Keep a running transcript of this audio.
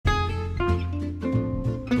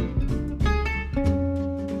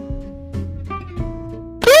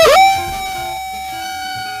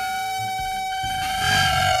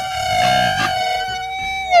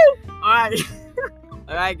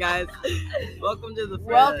Alright, guys. Welcome to the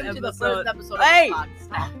first episode of the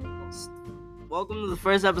podcast. Welcome to the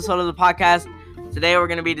first episode of the podcast. Today we're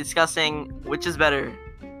going to be discussing which is better,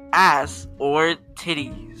 ass or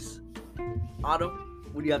titties. Otto,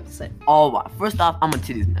 what do you have to say? Oh, wow. First off, I'm a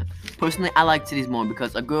titties man. Personally, I like titties more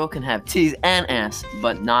because a girl can have titties and ass,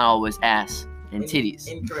 but not always ass and titties.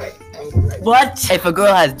 Incorrect. What? If a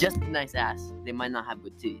girl has just a nice ass, they might not have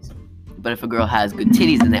good titties. But if a girl has good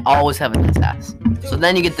titties, then they always have a nice ass. So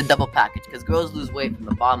then you get the double package, because girls lose weight from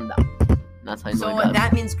the bottom down. And that's how you know So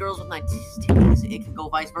that means girls with nice titties. It could go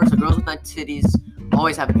vice versa. Girls with nice titties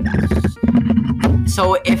always have good asses.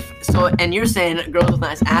 And you're saying girls with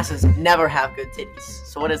nice asses never have good titties.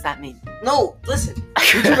 So what does that mean? No, listen.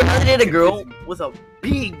 Would you rather date a girl with a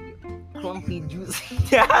big, plumpy,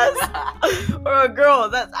 juicy ass, or a girl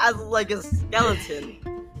that's as like a skeleton?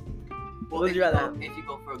 What would you rather have? If you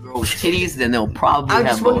go for a girl with titties, then they'll probably I have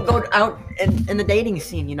just want both. to go out in the dating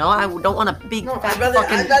scene, you know? I don't want a big fat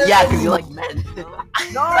fucking... Yeah, because you like men.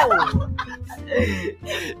 No!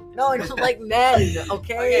 No, I don't like men,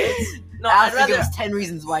 okay? No, I'd I'd rather. give us 10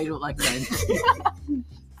 reasons why you don't like men.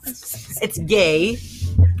 It's gay.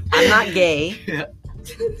 I'm not gay.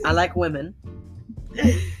 I like women.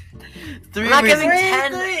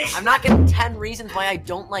 I'm not giving 10 reasons why I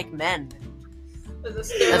don't like men.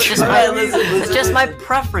 That's just my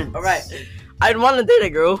preference. All right. I'd want to date a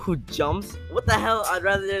girl who jumps. What the hell? I'd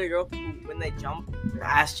rather date a girl who, when they jump, their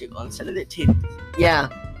ass jiggle instead of their titties. Yeah.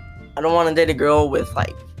 I don't want to date a girl with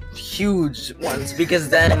like huge ones because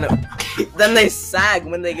then they sag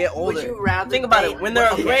when they get older. Would you rather Think about date- it. When they're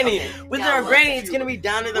a Okay, granny, okay. when Yeah, they're a look, granny, if it's you- gonna be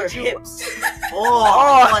down to their would you- hips.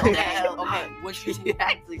 Oh, What the hell? hell? Okay, Would you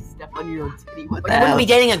actually step on your own titty? What but the you hell? wouldn't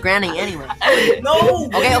be dating a granny anyway. No.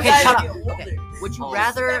 Okay, you guys shut get up. older. Okay. Would you Oh.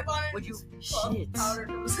 rather... Would you... Shit.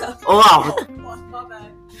 Oh,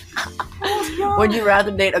 Would you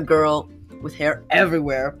rather date a girl with hair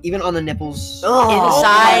everywhere, even on the nipples, Oh.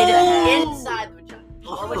 inside the vagina?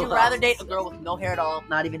 Or would you rather date a girl with no hair at all,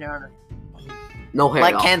 not even hair on her? no hair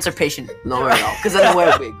Like at all. cancer patient. No hair at all. Because then I wear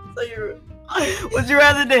a wig. So would you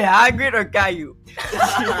rather date Hagrid or Caillou?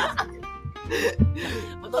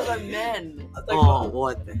 But those are men. Oh,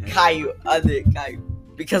 what the heck? Caillou, other Caillou.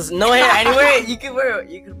 Because no hair anywhere, you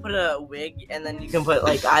can put a wig and then you can put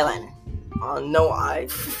like eyeliner on no eye.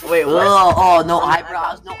 Wait, what? Oh, no Oh,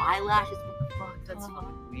 eyebrows, no eyelashes. What the fuck? That's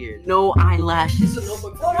fucking weird. No eyelashes.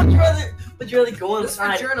 Oh, would you rather go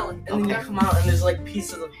inside journaling. and then you come out and there's like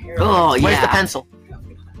pieces of hair? Oh, Where's yeah. the pencil?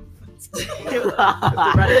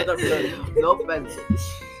 No pencil.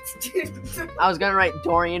 I was gonna write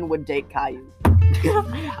Dorian would date Caillou.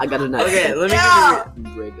 I got a knife. Okay, let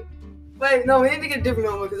me Break it. Wait, no, we need to get a different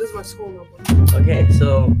notebook because this is my school notebook. Okay,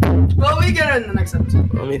 so Well, we get it in the next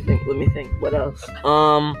episode. let me think. What else?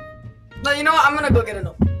 No, you know what? I'm gonna go get a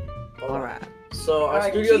notebook. All right. So our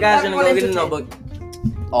Alright, studio keep guys gonna go everyone get a entertained.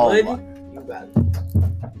 notebook. Oh, Would what? you rather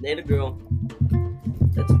date a girl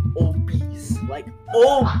that's obese, like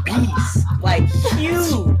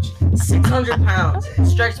huge, 600 pounds,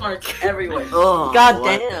 stretch marks everywhere, Oh, God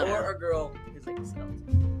what? damn. or a girl who's like a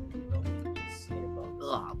skeleton?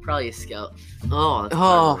 Oh, probably a scout. Oh, that's Oh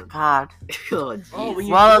hard. God. Oh, geez. Oh, when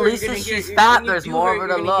you Well, do at her, least you're if gonna she's get- fat, when you there's do more her, of her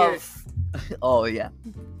to you're gonna love. Oh, yeah.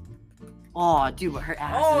 Oh, dude, but her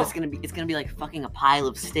ass. Oh. It's gonna be like fucking a pile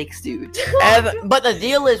of steaks, dude. But the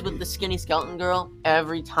deal is with the skinny skeleton girl,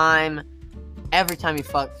 every time you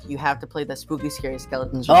fuck, you have to play the spooky, scary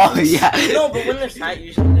skeletons. Oh, yeah. No, but when they're fat,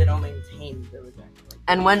 usually they don't maintain their vagina.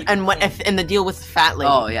 And the deal with the fat lady,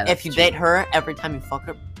 Oh, yeah, if that's you true. date her, every time you fuck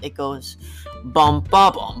her, it goes bum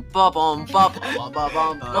ba bum ba bum ba bum ba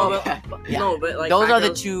bum. No, Okay. but, Yeah. no, but like Those fat are the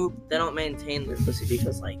girls, two. They don't maintain their pussy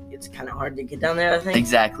because like it's kind of hard to get down there, I think.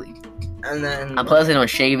 Exactly. And then And plus, they don't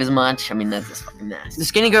shave as much. I mean, that's just fucking nasty. The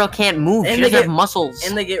skinny girl can't move. And She they doesn't have get- muscles.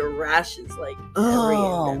 and they get rashes like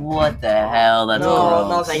Oh, every. what the hell? That's No,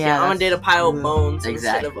 gross. thank you. Yeah, I'm gonna date a pile of bones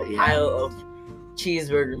Exactly, instead of a yeah. pile of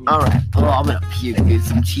cheeseburger meat. All right. Oh, I'm gonna puke, dude.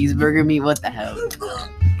 Some cheeseburger meat? What the hell?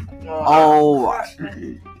 Oh.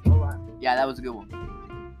 Oh. Yeah, that was a good one.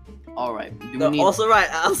 Alright. Do we No, need... also right,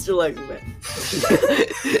 Alistair likes men.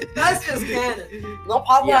 That's just canon. No,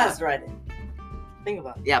 Pablo Yeah. has to write it. Think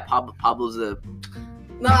about it. Yeah, Pablo's a...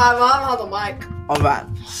 No, I'm on the mic. Alright,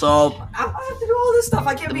 so I have to do all this stuff.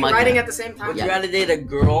 I can't The be mic writing man. at the same time. would you rather date a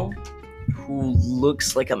girl who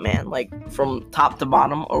looks like a man, like from top to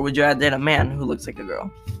bottom, or would you rather date a man who looks like a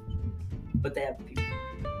girl? But they have people.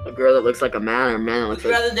 A girl that looks like a man or a man that Would looks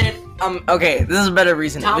you like... rather date okay, this is a better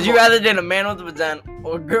reason. Would you Tomboy. rather date a man with a vagina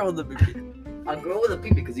or a girl with a vagina? A girl with a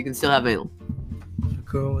pee because you can still have anal. A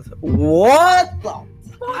girl with a what the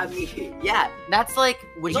I mean, yeah. That's like,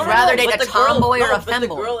 would you No, rather no, date but a the girl- tomboy or no, a but the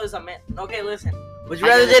femboy? girl is a man. Okay, listen. Would you I'd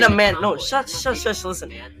rather rather date a date a man? No, tomboy. shush. Listen.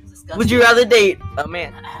 Man, it's disgusting. Would you rather date a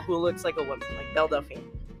man who looks like a woman, like Belle Delphine?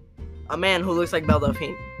 A man who looks like Belle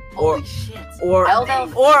Delphine, or Holy shit. or Belle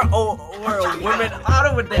Delphine. or a woman?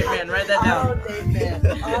 Otto would date man. Write that down.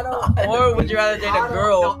 Or would you rather date a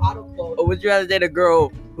girl? Or would you rather date a girl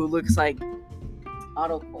who looks like a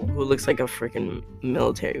freaking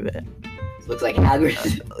military vet? Looks like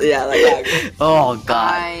Hagrid. Yeah, like that. Oh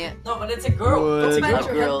god. No, but it's a girl. Would Don't a smash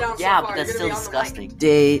your girl- head down so Yeah, far. but that's You're still gonna be on the mic. disgusting.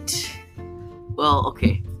 Date. Well,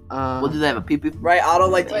 okay. What do they have? A pee-pee? Right, Otto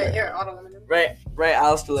like. Wait, here, Otto, let me know. Right,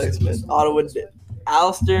 Alistair Lexman. Otto would date.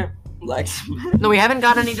 Alistair Lexman. No, we haven't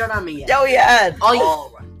got any dirt on me yet. Yeah, we had. Oh, you,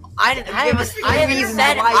 Alright. I Give haven't us I haven't reasons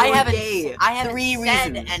said why I you're haven't gay. I haven't Three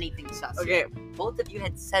said reasons. anything sus. Okay. Both of you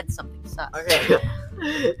had said something sus. Okay.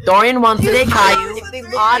 Dorian wants to date Caillou. If they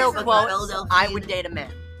look Auto like quote, Belle Delphine. I would date a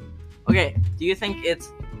man. Okay. Do you think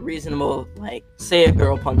it's reasonable? Like, say a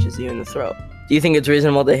girl punches you in the throat. Do you think it's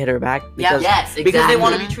reasonable to hit her back? Yeah. Because, Yes, exactly. because they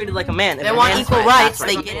want to be treated like a man. If They a want man's equal right, rights,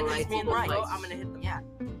 that's they right. get it as equal rights. I'm gonna hit them. Yeah.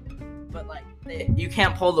 But like, you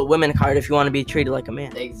can't pull the women card if you want to be treated like a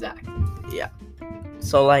man. Exactly.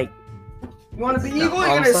 So like, You want to be No, equal? You're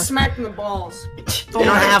I'm gonna sorry. smack in the balls. They don't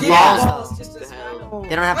have Give balls. Just to The smack hell? them.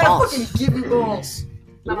 They don't have I'm gonna balls. fucking give you balls.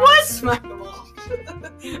 What? Smack them all.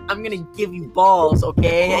 I'm gonna give you balls,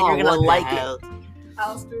 okay? And Oh, you're gonna what the like hell? it.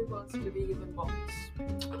 Alistair wants to be given balls.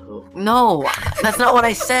 No, that's not what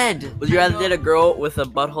I said. Would you rather date a girl with a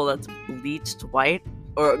butthole that's bleached white,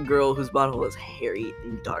 or a girl whose butthole is hairy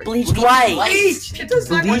and dark? Bleached white. Bleach! It does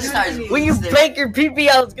not Bleach matter stars. to me. When you There. bake your pee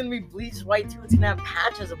out, it's gonna be bleached white too. It's gonna have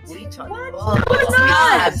patches of bleach on it. Oh, does it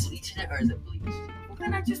have bleach in it, or is it bleached? Well,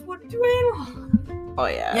 then I just wouldn't do anal. Oh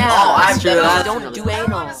yeah. Yeah, Oh, that's I've true. done That's that. don't do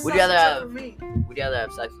anal. Would you rather have- Would you rather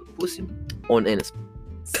have sex with a pussy or an anus?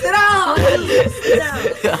 Sit down! Sit down!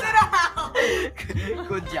 Sit down!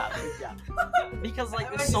 Good job. Good job. Because like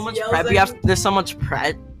Everyone there's so just much yells prep at you have. you. There's so much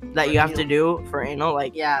prep that you have to do for anal.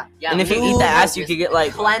 Like, Yeah. Yeah. and if you eat the ass, you could get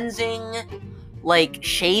like. Cleansing, like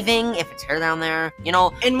shaving if it's hair down there. You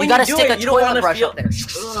know, And you when gotta you do stick it, a you don't toilet wanna brush feel- up there.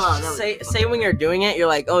 Say when you're doing it, you're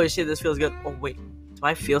like, oh shit, this feels good. Oh wait, do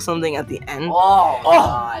I feel something at the end? Oh, Oh.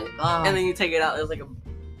 God. And then you take it out. There's like a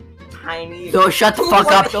tiny. Don't shut the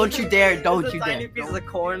fuck up. Don't you dare. There's Don't a you tiny dare. piece of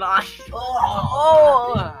corn on.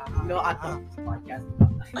 Oh. No, I thought this podcast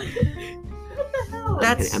about that.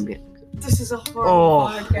 That's. I'm kidding. This is a hard Oh.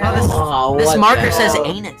 podcast. Oh, This what marker the says hell?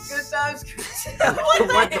 Good anus. times.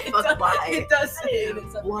 What the fuck? Why? It does say it.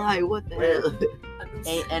 It's a Why? What the hell?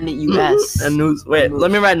 A-N-U-S. And news. Wait,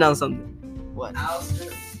 let me write down something. What?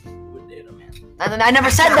 Alistair would date a man. I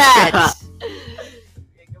never said that.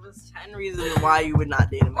 Okay, give us 10 reasons why you would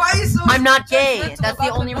not date a man. Why are you so I'm not gay. judgmental That's the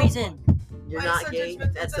about only notebook? reason. You're Why not so gay.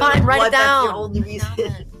 judgmental? That's Fine, write it what, down. That's your only reason.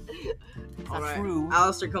 It's not Alright. true.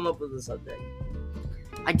 Alistair, come up with a subject.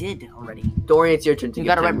 I did already. Dorian, it's your turn to You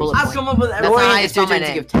give gotta 10 write bullet reasons. I've come up with That's everything. not how Dorian, you it's your spell my turn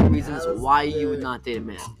to name. give 10 reasons Alistair. why you would not date a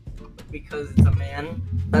man. Because it's a man.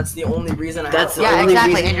 That's the only reason I That's have. the Yeah, only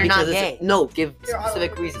exactly, reason and you're not because it's- gay. No, give Here, I'll-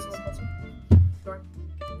 specific reasons.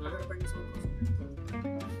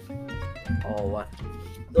 Oh, what?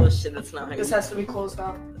 Oh shit, that's not how This you. has to be closed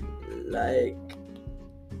out. Like.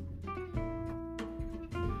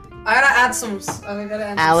 I gotta add some. I gotta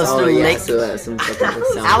add Alistair Oh, yeah, Lake- so some fucking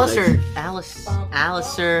sound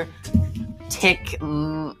Alistair, tick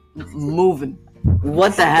moving.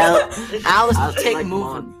 What the hell? Alistair tick like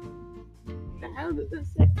moving. The hell did this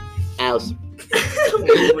say? Alice.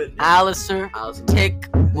 Alistair Alice.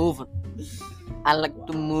 tick moving. I like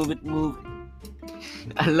to move it, move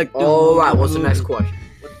it. I like to All move right. it, What's the move next it. question?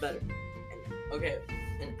 What's better? Okay,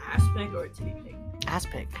 an ass pic or a titty pic? Ass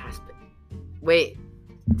pick. Wait.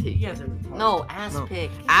 You guys are retarded. No, ass No. pick.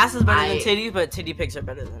 Ass is better I- than titties, but titty pics are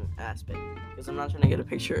better than ass pic. Because I'm not trying to get a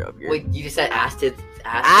picture of your. Wait, you just said ass tits.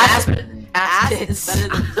 Ass- better than ass tits. is better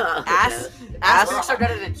than ass. Ass Ass pics are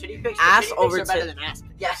better than titty pics. ass titty over pics are better tit- than ass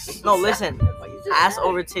pics. Yes. No, listen. What you just Ass said.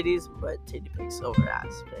 over titties, but titty pics over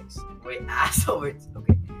ass pics. Wait, ass over.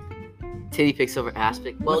 Okay. Titty pics over ass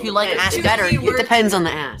pic. Well, if you like depends. ass It- better, it you- depends on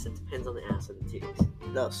the ass. It depends on the ass and the titties.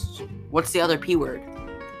 Thus. What's the other P word?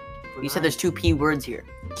 You said there's two P words here.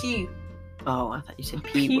 Key. Oh, I thought you said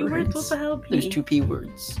P, words. What the hell? P? There's two P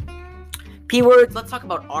words. P words. Let's talk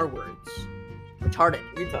about R words. Retarded.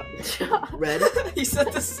 Red. He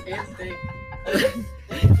said the same thing.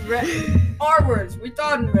 Red. R words. We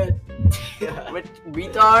thought in red.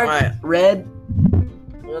 Retard. Alright, Red.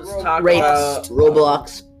 let's talk Rapist. about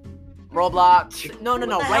Roblox. Roblox. No. What the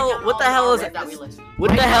Right hell- now, what the hell is R it? that we listen. What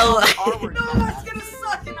the Right hell? now, R words. No, it's gonna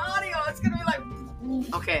suck in audio. It's gonna be like.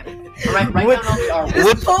 Okay. Write down all the R words.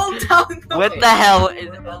 Just pull down. What the hell is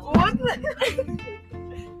What the?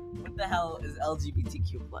 what the hell is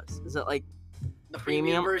LGBTQ plus? Is it like The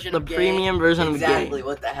premium version the of gay. premium version of Exactly. gay?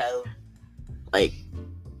 What the hell? Like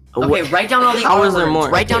Okay, write down all the How R is there words. more?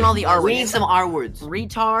 Write down Okay, all the R words. we need some R words.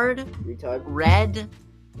 Retard, retard, red,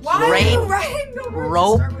 Why are Rape, you writing the words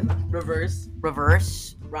rope, that start with- reverse,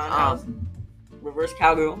 reverse. roundhouse, reverse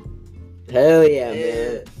cowgirl. Hell yeah,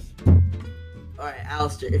 Yeah. man. All right,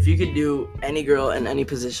 Alistair, if you could do any girl in any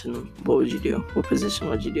position, what would you do? What position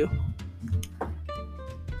would you do?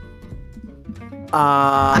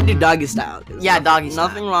 I do doggy style. 'Cause Yeah, doggy style.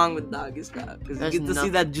 Nothing wrong with doggy style because you There's get to see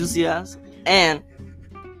no- that juicy ass and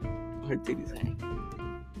her titties hang.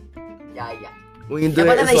 Yeah. When you do Yeah, it,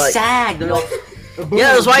 but then it's they like, sag. They're all-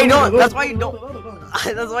 yeah, that's why you don't. That's why you don't.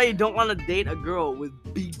 That's why you don't want to date a girl with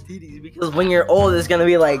big titties because when you're old, it's gonna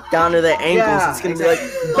be like down to the ankles. Yeah, it's gonna exactly.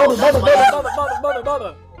 be like,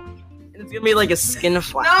 and it's gonna be like a skin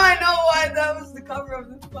flap. Now I know why that was the cover of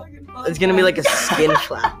this fucking podcast. It's gonna be like a skin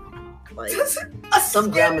flap. Like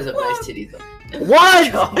Some grandmas have nice titties though.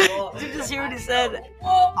 what? Did you just hear what he said?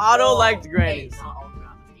 Otto liked grannies. Not all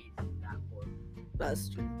grandmas age that poor. That's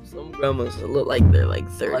true. Some grandmas look like they're like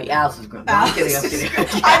 30. Like Alice's grandma. I'm kidding. I'm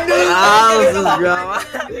kidding. I knew Alice's grandma.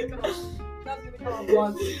 That's gonna come up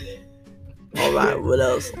once. All right, what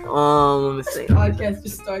else? Let me think. Podcast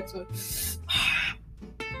just starts with.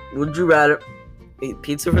 Would you rather eat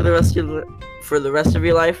pizza for the rest of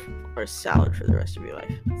your life, or salad for the rest of your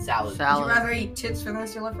life? Salad. Would you Salad. rather eat tits for the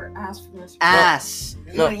rest of your life or ass for the rest of your life? Ass.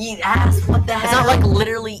 You don't eat ass. What the hell? It's not like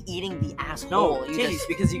literally eating the asshole. No, You titties just-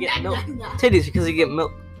 because you get milk. Titties because you get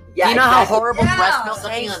milk. Yeah, you know how exactly. horrible Yeah. breast milk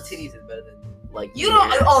Sucking on tastes? titties is better than like. You eating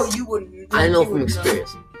don't. ass. Oh, you wouldn't. I know You from wouldn't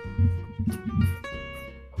experience.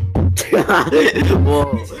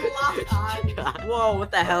 Whoa. I Whoa,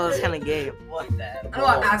 what the hell is kind of gay? What the hell? don't know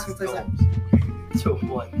what ass for place. So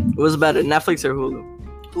what? What's better, Netflix or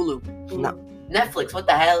Hulu? Hulu. No. Netflix. What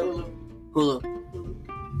the hell?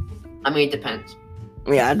 Hulu. I mean, it depends.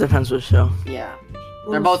 Yeah, it depends what show. Yeah.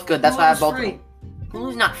 They're both good. That's why I have both. Free.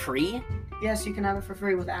 Hulu's not free. Yes, you can have it for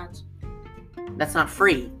free with ads. That's not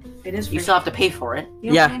free. It is free. You still have to pay for it. You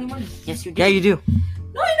don't Yeah. pay any money. Yes, you do. Yeah, you do.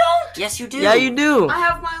 No, you don't. Yes, you do. Yeah, you do. I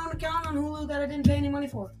have my own account on Hulu that I didn't pay any money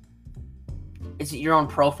for. Is it your own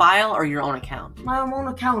profile or your own account? My own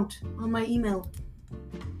account on my email.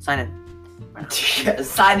 Sign in.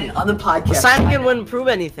 Sign in on the podcast. Signing in wouldn't prove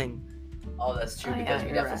anything. Oh, that's true Oh, yeah, because we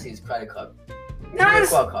you're definitely right. see his credit card. No, Credit it's-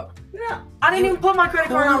 card. no, I didn't even put my credit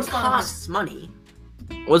card on Hulu Spotify. costs money.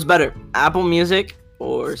 What's better, Apple Music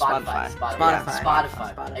or Spotify. Spotify?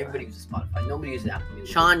 Spotify. Everybody uses Spotify. Nobody uses Apple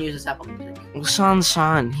Music. Sean uses Apple Music. Well,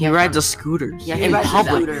 Sean, he Yeah, rides Sean. a scooters. Yeah, he in rides a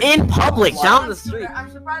public. scooter. In public, Wow. down the street. I'm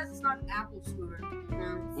surprised it's not an Apple scooter.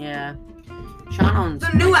 No. Yeah. Sean owns.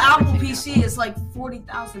 The new Apple PC is like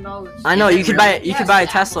 $40,000. I know Is you it could buy really? it. You Yes, could buy a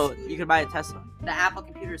it's Apple Tesla. scooter. You could buy a Tesla. The Apple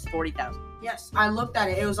computer is 40,000. Yes, I looked at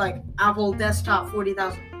it. It was like Apple desktop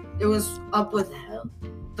 40,000. It was up with What the hell?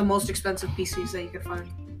 the most expensive PCs that you could find.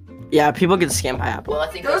 Yeah, people get scammed by Apple. Well, I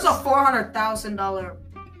think There was a that's- $400,000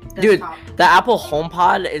 Dude, desktop. The Apple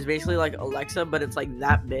HomePod is basically like Alexa, but it's like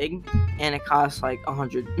that big, and it costs like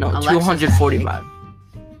Alexa's 245.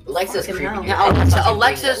 Alexa's Fucking creepy. hell. Yeah, I thought Alexa- you bring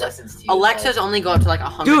Alexa's- the lessons to you. Alexa's only go up to like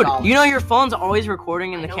 $100. Dude, you know your phone's always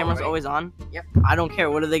recording and I the know, camera's right? always on. Yep. I don't care.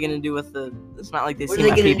 What are they gonna do with the? It's not like they What see are they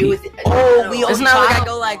my gonna pee-pee. do with it? Oh, we It's own not like I child-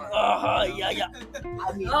 go like, yeah.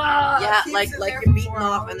 I mean, Yeah, keeps like it like there you're for beating 4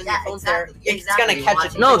 off hours. and then Yeah, your phone's there. exactly, It's exactly. gonna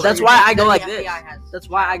catch it. No, that's why I go Then like the this. FBI has- That's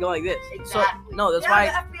why I go like this. Exactly. So no, that's Yeah, why.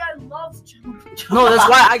 the FBI loves children. No, that's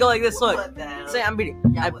why I go like this. Look, What the hell? say I'm beating.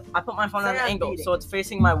 Yeah, I put my phone Say on an I'm angle, beating. so it's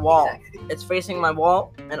facing my wall. Exactly. It's facing my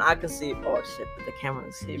wall, and I can see. Oh shit! But the camera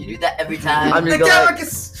is You saving. do that every time. I'm The just go camera like, can.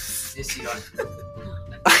 Yes, you don't.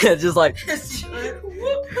 it's just like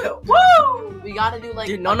Woo! We gotta do like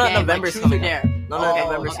Dude, No a Nut game, like November's Truth or coming Dare. no, Oh,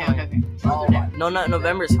 November's Okay, coming. okay, okay. Truth Oh, or Dare. No,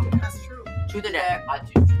 November's coming. That's true. Truth or Dare. I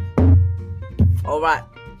do. All right.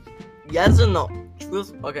 Yes or no?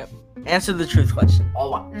 Truth. Okay. Answer the truth question.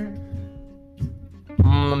 All right.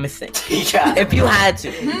 Let me think. Yeah. If you had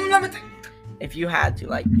to, Let me think. if you had to,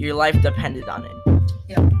 like your life depended on it,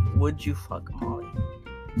 Yeah. would you fuck Molly?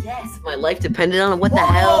 Yes. My life depended on it. What the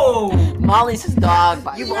hell? Whoa. Molly's his dog.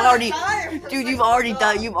 You've You already, died. dude. You've already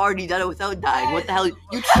done. You've already done it without dying. What the hell? You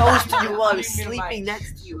chose to do while I was You mean sleeping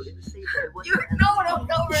next to you. In the same bed. What You the know what I'm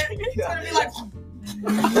covering. It's gonna be like.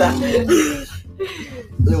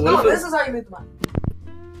 What No, if this it, is how you make the mind.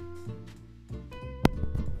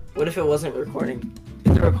 what if it wasn't recording?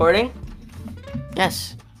 Is it recording?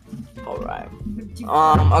 Yes. All right.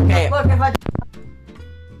 Okay. Look, if I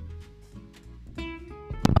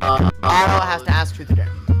Otto has to ask truth or dare.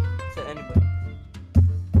 So anybody.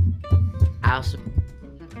 Ask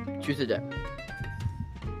truth or dare.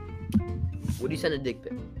 Would you send a dick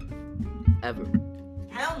pic? Ever?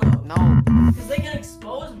 Hell no. No. Because they can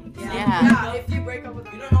expose me. Yeah. If you break up with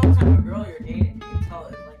You don't know what type of girl you're dating. You can tell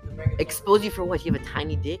it like the regular. Expose you for what? You have a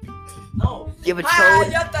tiny dick? No. You have a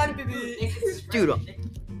chode? Dude.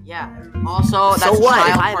 Yeah. Also, that's So what? If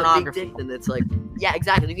child I have a big pornography. dick, then it's like, yeah,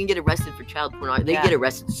 exactly. You can get arrested for child pornography. They Yeah. get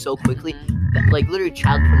arrested so quickly. That, like literally,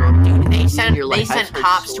 child pornography. Dude, they in sent your life. I've sent heard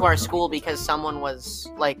cops so to our much. school because someone was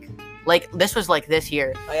like this was like this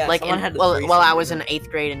year. Oh, yeah, Like someone had the while threesome. I was in 8th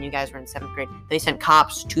grade and you guys were in 7th grade, they sent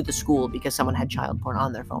cops to the school because someone had child porn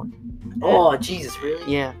on their phone. Oh Jesus,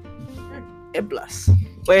 really? Yeah. It bless.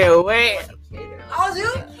 Wait. How's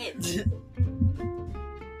you?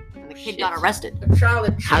 And the kid got arrested.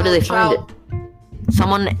 How do they find it?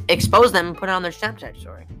 Someone exposed them and put it on their Snapchat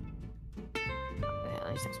story. Yeah,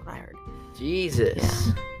 at least that's what I heard. Jesus.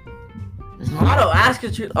 Otto, ask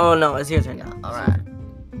the truth. Oh no, it's your turn now. All right.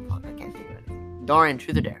 Fuck, I can't think of it. Dorian,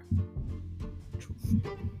 truth or dare?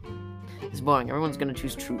 It's boring. Everyone's gonna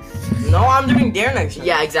choose truth. No, I'm doing dare next time.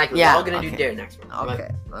 Yeah, exactly. Yeah, We're all gonna okay. do dare next one. All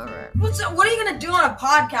right. What are you gonna do on a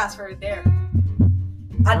podcast for a dare?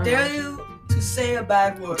 I dare you to say a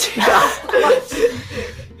bad word.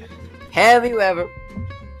 Have you ever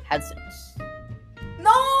had sex? No!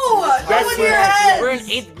 Yes, Yes, your head! we're in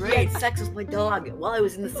 8th grade. I had sex with my dog while I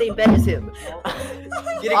was in the same bed as him.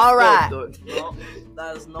 Get All right. exposed, dog. No,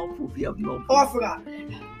 that is no proof. You have no proof. Oh, I forgot.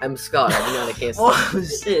 I'm Scott. I'm not a cancer. Oh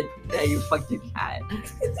shit! Yeah, you fucked your cat.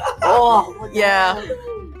 Oh, yeah.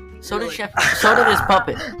 So did Chef. So did his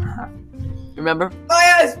puppet. Remember? Oh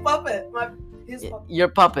yeah, his puppet. His puppet. Your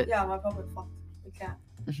puppet. Yeah, my puppet fucked the cat.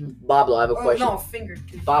 Pablo, I have a Oh, question. no, finger.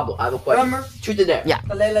 Pablo, I have a question. Remember? Truth or dare? Yeah.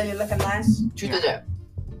 Layla, you're looking nice. Truth or dare?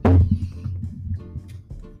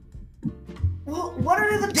 Well, what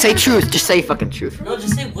are the Say truth. Just say fucking truth. No,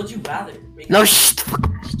 just say would you rather. No, shh.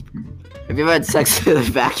 Have you ever had sex with a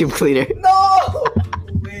vacuum cleaner? No!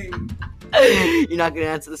 Wait. You're not gonna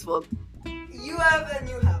answer this one. You have and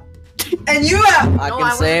you have. And you have! I No, can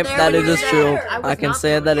I say wasn't there that when it you is were true. there. I I was can not say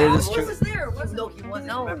there. that it Yeah, is was true. this there? Was No, he wasn't.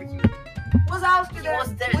 No. Remember, Was Oscar He there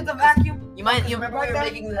wasn't there. with the vacuum? you remember we were that?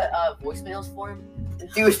 making the voicemails for him?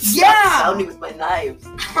 Dude, Yeah! sounding with my knives.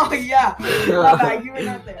 Oh yeah. My bad, you were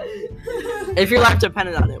not there. If your life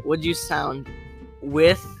depended on it, would you sound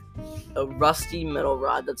with a rusty metal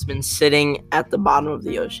rod that's been sitting at the bottom of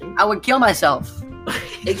the ocean? I would kill myself.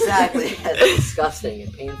 Exactly. That's disgusting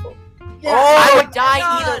and painful. Yeah. I would die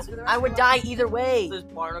God, either. for the rest I of would my die life. either way. There's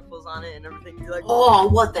barnacles on it and everything. You're like, Oh,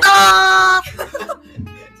 what the Ah!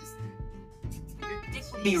 Your dick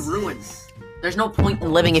would be ruined. There's no point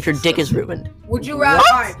in living if your dick is ruined. Would you rather?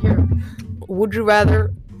 Alright, here. Would you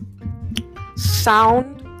rather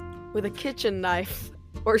sound with a kitchen knife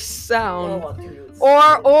or sound Oh, dude, it's-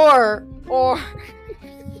 or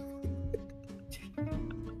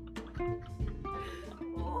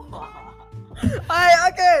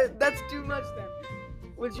okay, that's too much then.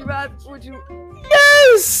 Would you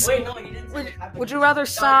Yes! Wait, no, you didn't. Say Would you rather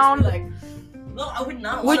sound No, I would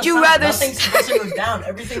not. Would wanna you sound. rather Nothing's supposed to go down.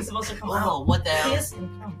 Everything's supposed to come Oh, out. what the hell? Piss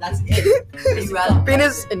and come. That's it. Would you rather-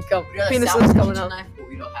 penis income? would you rather Penis sound is with a coming kitchen out. knife or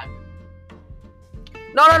we don't have it?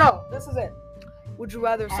 No. This is it. Would you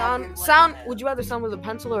rather sound would you rather sound with a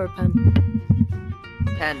pencil or a pen?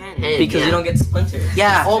 Pen. Pen, Because yeah. you don't get splintered.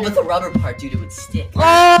 Yeah. Oh, but the rubber part, dude, it would stick.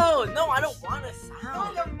 Oh no, I don't want to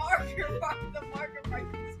Oh, sound. the marker part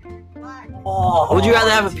is black. Oh, Would you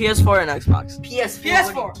rather have a PS4 or an Xbox? PS4?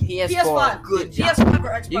 PS4. PS4. PS5. Good. PS5 or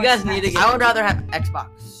Xbox. You guys need to get- I would rather have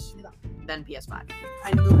Xbox than PS5.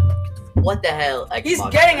 I knew it. What the hell? Xbox. He's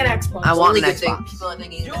getting an Xbox. I want Only an good thing Xbox. people are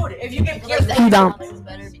thinking. Dude, if you get Like, PS4, I'm down.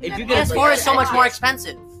 If you get a PS4 is so much more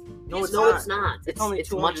expensive. No, it's No, not. it's not. It's only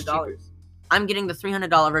it's much cheaper. $200. I'm getting the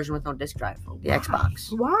 $300 version with no disc drive. The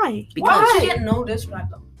Xbox. Why? Because why? You get no disc drive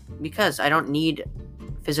though. because I don't need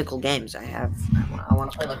physical games. I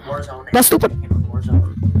want to play like Warzone. That's stupid.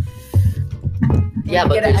 Warzone. Yeah, You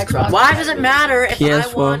but get an there's Xbox. cross- Why does it matter if I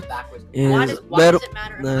PS4. want? Backwards. Why Is does better. it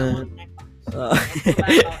matter if I want an Xbox?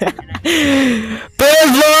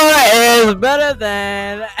 PS4 is better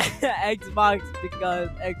than Xbox because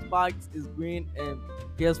Xbox is green and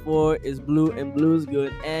PS4 is blue and blue is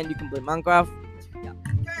good and you can play Minecraft. Yeah.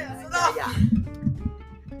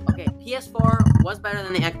 Okay, PS4 was better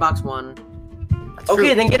than the Xbox One. That's Okay,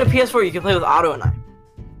 true. then get a PS4. You can play with Otto and I.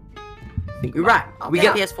 You're right. We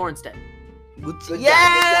Get get- PS4 instead. Good job, Yeah!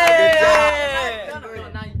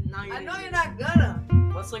 I know you're not gonna.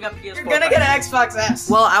 Let's look up PS4. You're gonna get an Xbox S.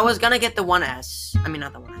 Well, I was gonna get the One S. I mean,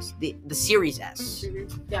 not the One S. The Series S.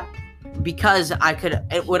 Yeah. Because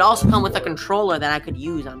it would also come with a controller that I could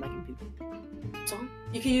use on my computer. So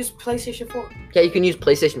you can use PlayStation 4. Yeah, you can use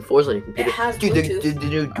PlayStation 4s on your computer. It has Dude, Bluetooth. the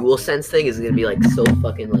new DualSense thing is gonna be like so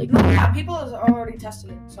fucking like. No, yeah, people have already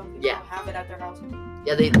tested it. Some people Yeah. have it at their house.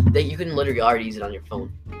 Yeah, they you can literally already use it on your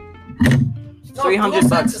phone. No, $300 DualSense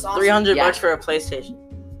bucks. is awesome. $300 Yeah. bucks for a PlayStation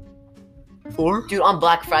 4. Dude, on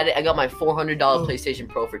Black Friday, I got my $400 PlayStation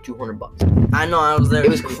Pro for $200. I know, I was there. It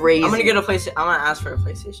was crazy. I'm gonna get a PlayStation. I'm gonna ask for a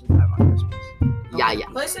PlayStation 5 on Christmas. Yeah.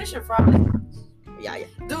 PlayStation 5. Yeah.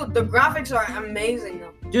 Dude, the graphics are amazing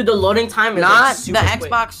though. Dude, the loading time is Not like, the super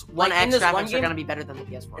quick. Xbox One Like, in X this one graphics are game- gonna be better than the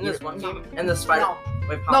PS4. In this one game, and the Spider. No,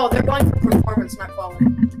 Wait, Pop. no, they're going for performance, not quality.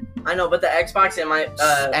 I know, but the Xbox it might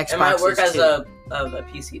Xbox work is as a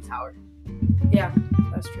PC tower. Yeah,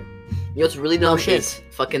 that's true. You know what's really dumb shit. is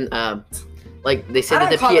fucking like they say I that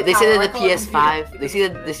don't call it they say power, that I the call it PS5 computer.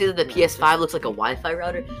 they say that the PS5 looks like a Wi-Fi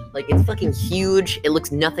router. Like it's fucking huge. It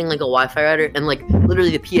looks nothing like a Wi-Fi router, and like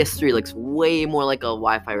literally the PS3 looks way more like a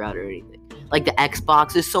Wi-Fi router or anything. Like the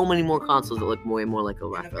Xbox, there's so many more consoles that look way more like a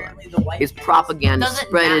Wi-Fi router. It's propaganda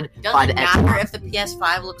spreaded by the matter Xbox. if the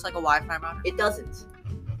PS5 looks like a Wi-Fi router? It doesn't.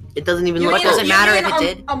 It doesn't even You look What mean- does like it you matter mean if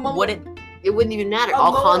it did? a modem. Would it? it wouldn't even matter. A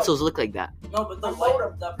All modem. consoles look like that. No, but the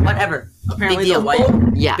Modem. Whatever. Apparently Big the deal.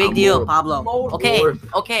 white. Yeah. Big a deal, modem. Pablo. Modem. Okay. Or-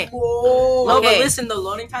 Okay. Whoa. No, Okay. but listen, the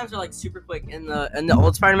loading times are like super quick. In the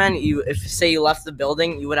old Spider-Man, if say you left the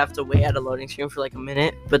building, you would have to wait at a loading screen for like a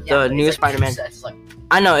minute. But Yeah, the but new it's like Spider-Man, it's like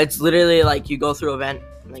I know it's literally like you go through a vent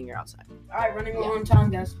and then you're outside. Alright, running low on time,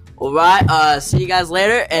 guys. All right, see you guys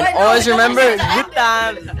later, and Wait, no, always no, remember no, no, no. good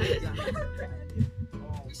times.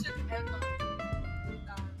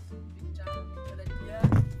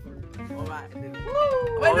 All right.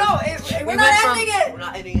 Wait, no, we're not ending it. we're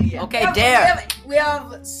not ending it yet. Okay, Dare. We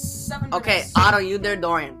have 7 Okay, minutes. Otto, you Dare,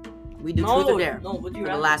 Dorian. We do truth or dare No, would you for the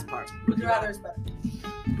rather? last part. Would you rather is better?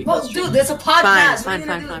 Because Well, dude, there's a podcast. Fine, What fine,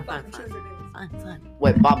 are you gonna fine, do? fine, Fucking truth or dare? Fine, fine.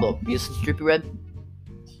 Wait, Pablo, you listen to Trippie Red?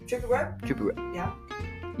 Trippie Red? Trippie Red. Yeah.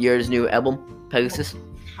 You heard his new album, Pegasus?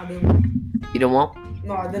 I didn't. You don't want?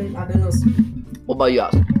 No, I didn't listen. What about you,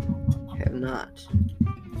 Austin? I have not.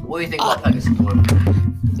 What do you think about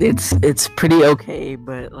Pegasus? It's pretty okay,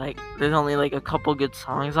 but like there's only like a couple good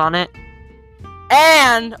songs on it.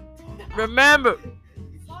 And remember,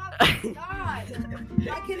 God, I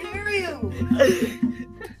can hear you.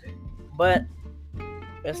 but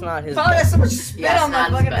it's not his. Probably has so much spit Yeah, it's on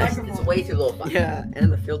that not his fucking best. microphone. It's way too low. Fi. Yeah,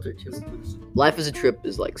 and the filter too. Life as a Trip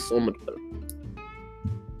is like so much better.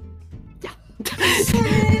 Yeah.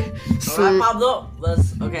 Alright, Pablo.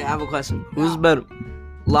 Okay, I have a question. Who's better,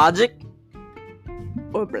 Logic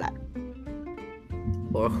or Black?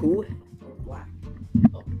 Or who?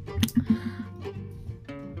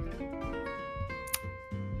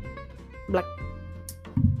 Black.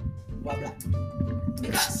 Why Black?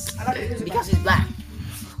 Because I don't think there's a Because he's black.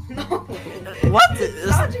 No. What?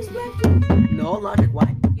 Logic's black too. No, Logic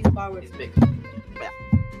white. He's Byward. He's big.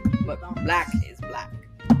 But Black is Black.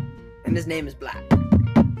 And his name is Black.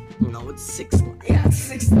 No, it's 6. Yeah,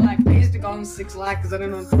 6 lakh. I used to call him 6 lakh because I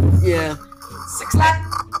don't know. Yeah. 6 lakh.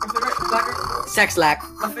 My favorite blacker. Sex Lack.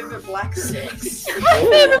 My favorite black 6.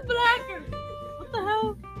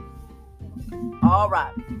 All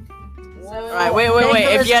right. Alright, wait. Thanks for If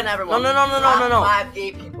you listening, had everyone. no. Top 5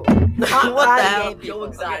 gay people. What the hell? Joe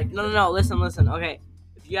Okay, Exotic. no. Listen. Okay,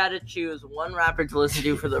 if you had to choose one rapper to listen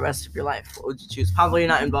to for the rest of your life, what would you choose? Probably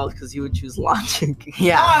not involved because you would choose Logic. No,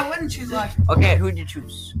 Yeah. I wouldn't choose Logic. Okay, Who'd you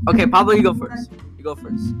choose? okay, Pablo, you go first. You go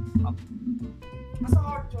first. That's a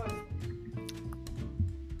hard choice.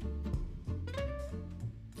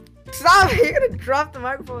 Stop! You're gonna drop the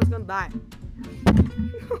microphone. It's gonna die.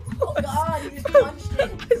 Oh God, he just punched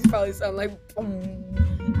it. It's probably sound like.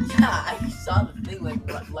 Yeah, I saw the thing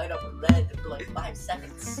like light up red for like 5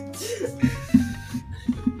 seconds.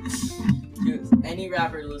 Choose any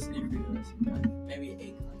rapper to listen to for the rest of your life. Maybe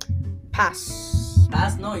Akon. Pass.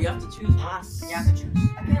 Pass? No, you have to choose. Pass. You have to choose.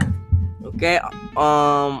 I can't. Okay,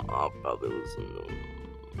 I'll probably listen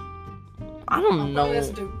to. I I'll don't probably know.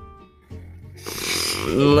 listen to.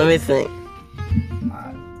 Let me think.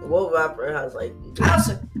 What rapper has like?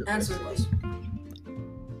 Answer this.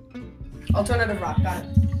 Alternative rock. Got it.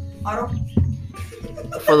 Otto.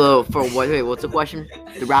 For what? Wait, what's the question?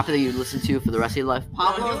 The rapper that you listen to for the rest of your life?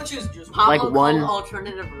 Pablo. choose Juice WRLD. Like Pablo one- called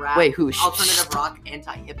alternative rap. Wait, who? Alternative rock,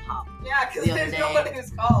 anti-hip hop. Yeah, because The other there's day. nobody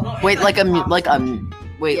who's called. No, Wait, like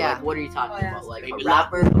wait, Yeah. like what are you talking Oh, yeah. about? Like Maybe a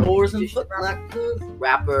rapper, Doors and just Foot Lockers.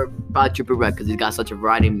 rapper, probably Trippie Red because he's got such a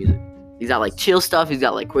variety of music. He's got like chill stuff. He's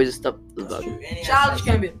got like crazy stuff. Childish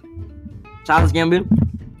Gambino. Childish Gambino.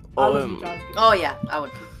 I Oh, listen to Childish Gambino. Oh yeah, I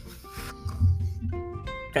would.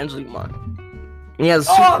 Kendrick Lamar. And he has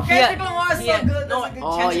Kendrick Lamar is so good. No, That's a good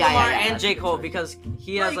Oh, Kendrick yeah, Lamar yeah, and that's J. good. Cole because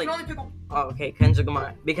he No, has you like. can only pick one. Oh, okay, Kendrick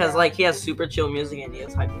Lamar because Yeah. like he has super chill music and he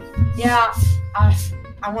has hype music. Yeah,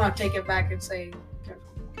 I want to take it back and say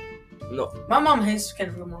Kendrick Lamar. No, My mom hates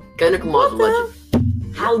Kendrick Lamar. Kendrick Lamar's a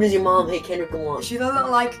legend. How does your mom hate Kendrick Lamar? She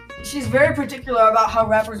doesn't like. She's very particular about how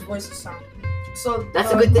rappers' voices sound. So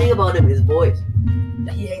That's a good thing about him, his voice.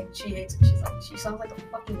 She hates it. She's like, she sounds like a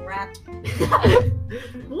fucking rat.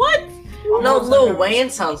 what? Almost No, like Lil a- Wayne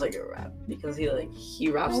sounds like a rap because he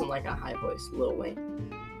raps in like a high voice. Lil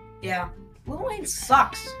Wayne. Yeah. Lil Wayne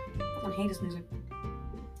sucks. I fucking hate his music.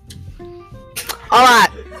 All right.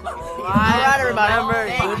 Alright,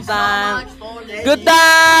 everybody. Thank you so much for listening. Good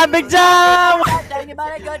time, big time. Thank you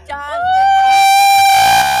about a good time.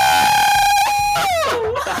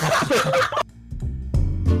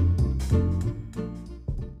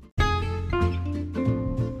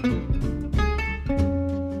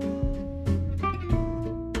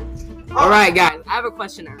 All right, guys. I have a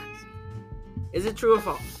question to ask. Is it true or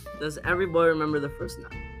false? Does every boy remember the first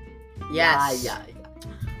night? Yes. Yeah.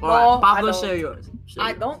 All right, No, I Pablo, don't. share yours. Share I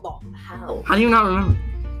yours. don't know. How? How do you not remember?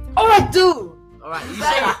 Oh, I do. All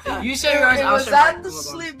right, you share yours. It I'll was share at mine. the Hold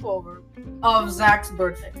on. sleepover of Zach's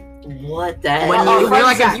birthday. What the hell? When you- we're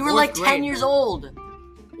like you were in like fourth 10 grade. years old.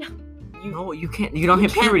 No, you can't. You don't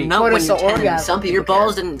hit Can't puberty. nut What when is you're the 10. orgasm? Some people your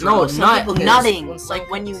balls didn't No, drop. Some nut. people get Nutting. It's like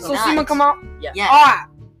when you So nut. semen come out. Yeah. Alright.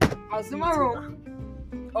 I was in my room.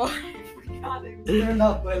 Oh, God, it was turned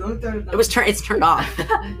up. Wait, let me turn it down. It's turned off.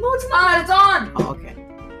 No, it's not. It's on. Oh, okay.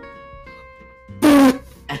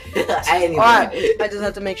 Anyway. Alright, I just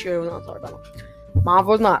had to make sure it was not. Sorry about that. Mom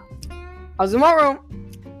was not. I was in my room,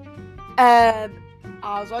 and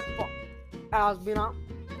I was watching porn. And I was being on.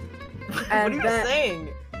 What And are you then saying?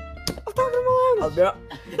 I'm talking to my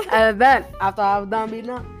language. And then after I was done beating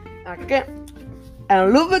up, I kicked it, and a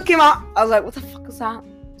little bit came out. I was like, "What the fuck is that?"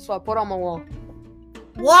 So I put it on my wall.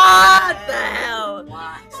 What the hell?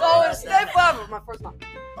 So it stayed forever. My first night.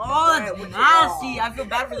 Oh, that's nasty. I feel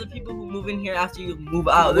bad for the people who move in here after you move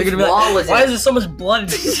out. They're gonna be Which wall like, was why it? is there so much blood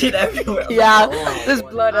and shit everywhere? Yeah, Oh, there's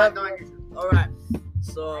what? blood everywhere. All right.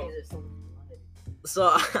 So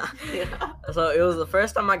it was the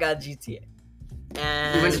first time I got GTA.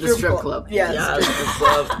 And You went to the strip club. Yeah. yeah, strip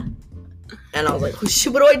club. And I was like, oh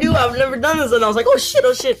shit, what do I do? I've never done this. And I was like, oh shit.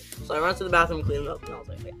 So I ran to the bathroom, cleaned it up, and I was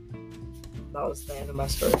like, yeah. That was the end of my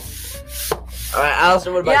story. Alright,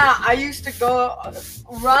 Alistair, what about Yeah, I used to go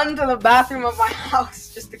run to the bathroom of my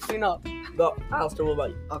house just to clean up. you? Go. Alistair, what about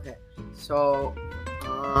you? Okay. So,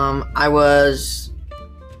 I was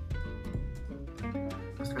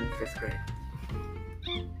in 5th grade.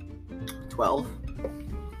 12.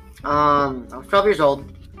 I was 12 years old.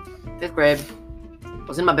 5th grade.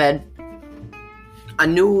 Was in my bed. I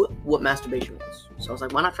knew what masturbation was. So I was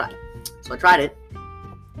like, why not try it? So I tried it.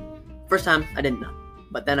 First time, I didn't know.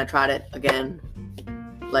 But then I tried it again,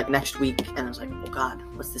 like next week, and I was like, oh god,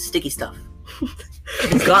 what's this sticky stuff?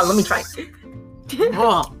 God, let me try.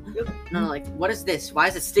 Oh. No, like, what is this? Why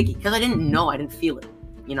is it sticky? Because I didn't know. I didn't feel it.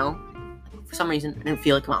 You know? For some reason, I didn't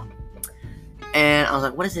feel it come out. And I was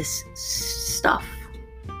like, what is this stuff?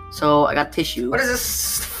 So I got tissue. What is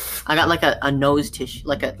this? I got like a nose tissue,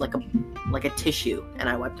 like a tissue, and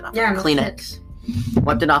I wiped it off. Yeah, no Kleenex.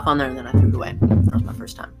 Wiped it off on there, and then I threw it away. That was my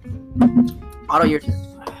first time. Otto, your turn.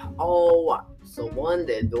 Oh, so one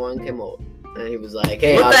day Doran came over and he was like,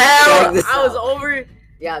 "Hey, What the I'll hell? check this I was out." over.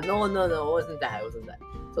 Yeah, no, it wasn't that.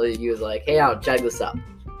 So he was like, "Hey, I'll check this out,"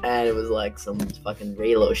 and it was like some fucking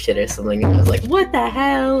Raylo shit or something. And I was like, "What the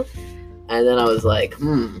hell?" And then I was like,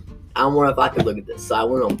 I wonder if I could look at this. So I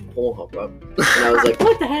went on Pornhub, bro, and I was like,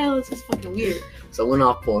 "What the hell? This is fucking weird." So I went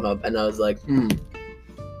off Pornhub and I was like,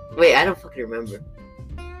 Wait, I don't fucking remember.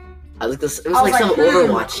 I looked this. It was I like was some like,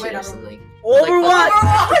 Overwatch wait, shit I or don't- something.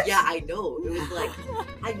 Overwatch. Yeah, I know. It was like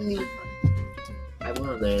I knew. I went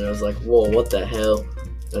on there and I was like, "Whoa, what the hell?"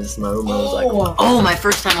 I was just in my room. And I was like, Oh, my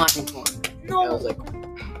first time watching porn. I was like,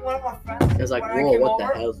 One of my friends. I was like, when I "Whoa, came what the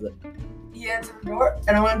over, hell is that?" He answered the door,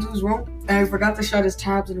 and I went into his room, and I forgot to shut his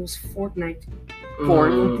tabs, and it was Fortnite.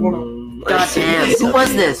 Porn. God damn. Who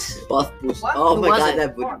was this? Buff Boost. What? Oh Who my was god,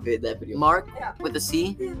 it? that video. Mark Yeah. with a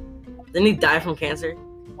C? Didn't he die from cancer?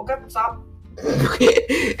 Okay, stop.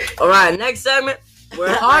 All right, next segment.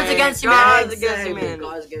 We're Cards playing Against Cards Humanity. Against Humanity.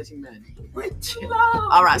 Cards Against Humanity.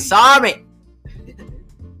 All right, sorry.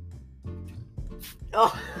 Oh.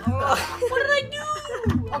 What did I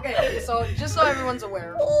do? Okay, so just so everyone's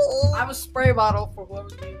aware, I have a spray bottle for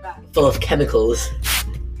whoever's being bad. Full of chemicals.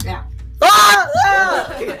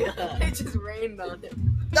 It just rained on it.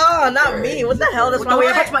 No, not me. What the hell? That's why we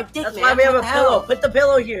Don't have. touch my dick, That's man. why we have a What the hell? pillow. Put the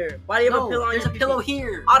pillow here. Why do you have No, a pillow on there's your a pillow pinky?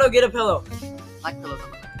 here. Otto, get a pillow. Black pillows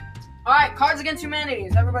on my lap. All right, Cards Against Humanity.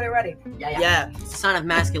 Is everybody ready? Yeah. It's a sign of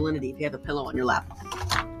masculinity if you have a pillow on your lap.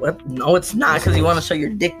 What? No, it's not, because you want to show your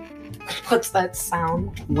dick. What's that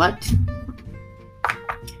sound? What?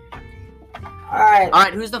 All right. All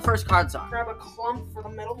right, who's the first card czar? Grab a clump for the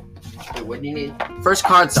middle. Okay, what do you need? First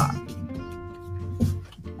card czar.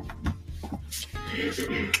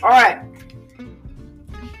 All right.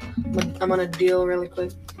 I'm gonna deal really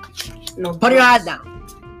quick. No. Put your eyes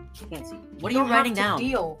down. Can't see. What are you don't writing have down? to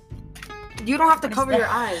deal. You don't have to cover your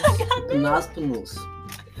eyes. Nas Penus.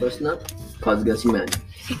 First nut, Cards Against Humanity.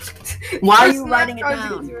 Why are First you nut, writing it Cards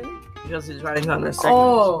down? Against Humanity. Because he's writing on their segment.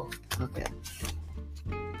 Oh. Okay.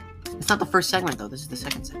 It's not the first segment though. This is the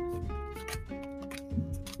second segment.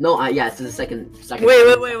 No, yeah, it's the second.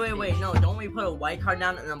 Wait. No, don't we put a white card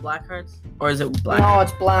down and then black cards? Or is it black? No,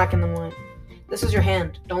 it's black and then white. This is your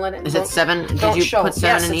hand. Don't let it. Is don't- it 7? Did Don't you show. put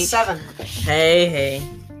 7 yes, in it's each? 7. Hey.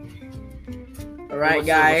 Alright, What's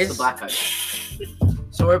guys. the black card?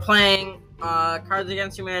 So we're playing Cards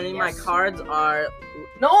Against Humanity. My Yes. cards are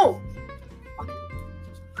No.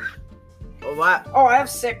 what? Oh, I have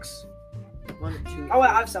 6. 1, 2. Oh, wait,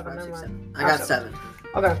 I have 7. 5, Never 6, mind. 7. I got 7.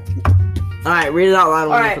 Okay. Alright, read it out loud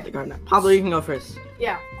when Alright. you put the card down. Pablo, you can go first.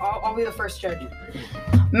 Yeah, I'll be the first judge.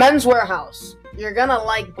 Men's Warehouse. You're gonna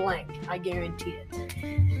like blank. I guarantee it.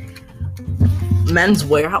 Men's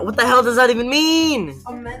Warehouse? What the hell does that even mean?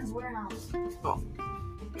 A Men's Warehouse.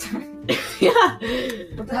 Yeah.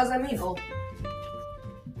 What the hell does that mean?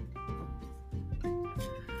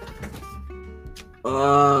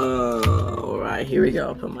 Oh. Alright, here we go.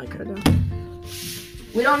 I'll put my card down.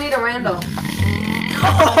 We don't need a rando.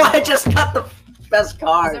 Oh, I just got the best Is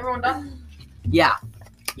card. everyone done? Yeah.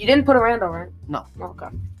 You didn't put a rando, right? No. Okay.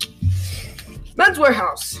 Men's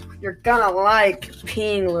Warehouse. You're gonna like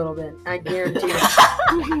peeing a little bit. I guarantee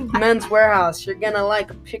it. Men's Warehouse. You're gonna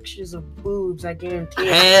like pictures of boobs. I guarantee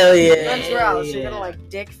it. Hell yeah. Men's Warehouse. You're gonna like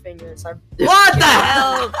dick fingers. What the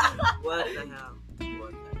hell? What the hell?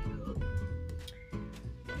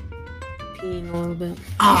 Peeing a little bit.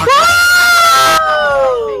 Oh,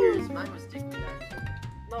 fingers. Mine was dick fingers.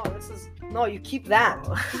 No, this is no. You keep that,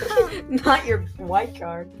 not your white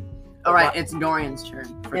card. All right, it's Dorian's turn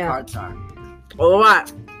for Yeah. card czar.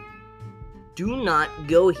 Alright. Do not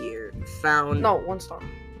go here. Found. No, 1 star.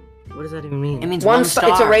 What does that even mean? It means 1 1 star.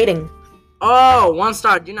 star. It's a rating. Oh, 1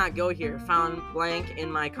 star. Do not go here. Found blank in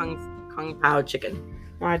my Kung Pao chicken.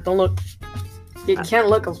 All right, don't look. You can't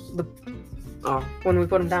look Oh. when we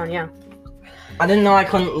put them down. Yeah. I didn't know I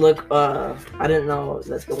couldn't look. I didn't know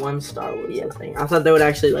that the 1 star was the thing. I thought they would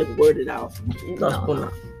actually like word it out. No.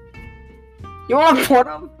 You want to put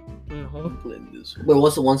them? No. Wait,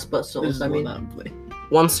 what's the one spot? So This is I mean, one that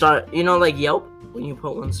 1 star. You know, like Yelp when you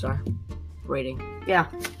put 1 star rating.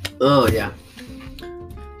 oh yeah.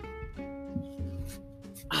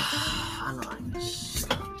 I don't like this.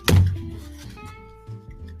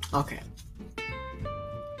 Okay.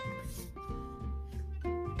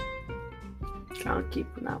 I'll keep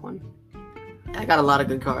that one. I got a lot of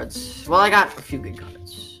good cards. Well, I got a few good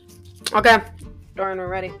cards. Okay. Dorian, we're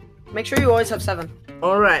ready. Make sure you always have 7.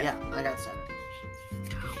 All right. Yeah, I got 7.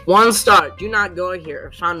 1 star. Do not go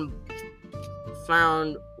here.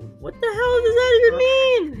 Found. What the hell does that even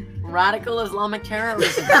mean? Radical Islamic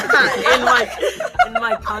terrorism. in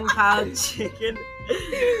my Kung Pao chicken.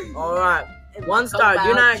 All right. 1 star.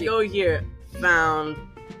 Do not go here. Found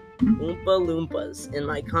Oompa Loompas in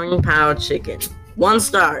my Kung Pao chicken. 1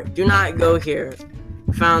 star. Do not go here.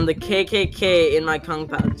 Found the KKK in my Kung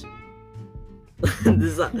Pao.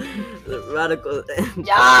 This radical.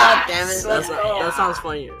 Yeah, damn it. That sounds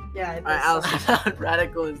funnier. Yeah. It Alright, does. Alistair.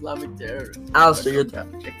 Radical Islamic terrorism. Alistair, your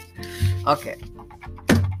turn. Okay.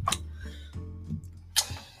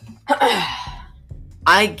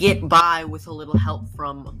 I get by with a little help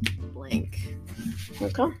from blank.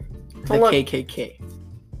 Okay. The Don't look. KKK.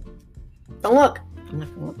 Don't look.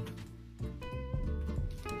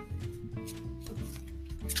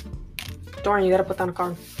 Dorian, you gotta put down a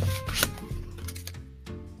card.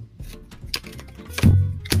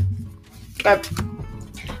 Okay.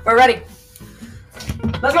 We're ready.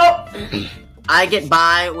 Let's go. I get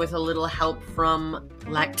by with a little help from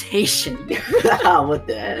lactation. What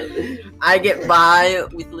the hell? I get by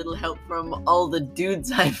with a little help from all the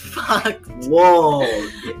dudes I fucked. Whoa.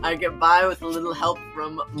 I get by with a little help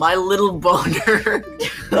from my little boner.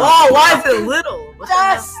 Oh, why is it little? What the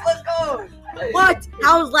Yes. Let's go. hell? What?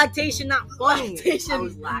 How is lactation not funny?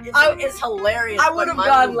 Lactation. I- It's hilarious. I but would've my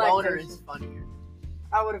gone little boner lactation. is funnier.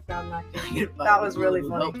 I would have gotten that. I get by That with was a really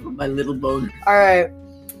little funny. help from my little boner. All right.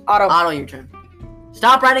 Otto. Otto, your turn.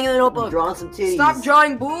 Stop writing in the notebook. Drawing some titties. Stop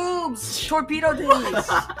drawing boobs. Torpedo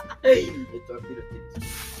titties. The torpedo titties.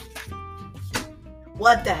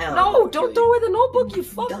 What the hell? No, don't throw away the notebook. You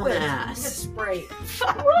fuck with. Dumbass. You get sprayed.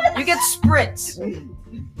 You get spritz.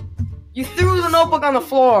 You threw the notebook on the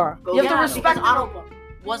floor. Go You have to get it, respect the because I don't- notebook.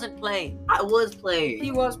 Wasn't playing. I was playing.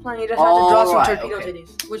 He was playing. He just had to draw some Alright, torpedo okay.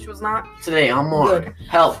 titties, which was not Today I'm on. good.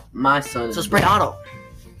 Help, my son. So spray Otto.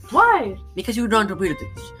 Why? Because you were drawing torpedo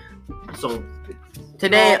titties. So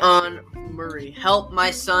today on Murray, help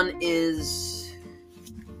my son is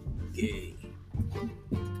gay.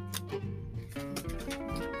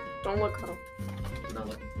 Don't look at him. No.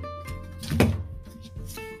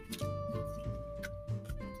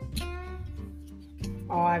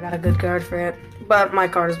 Oh, I got a good card for it. But my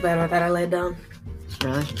card is better that I laid down.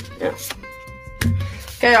 Really?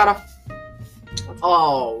 Okay, Otto.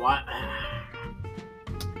 Oh, what?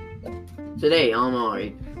 Today I'm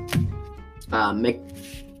alright. Help,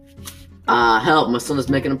 my son is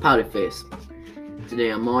making a pouty face. Today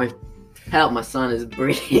I'm alright. Help, my son is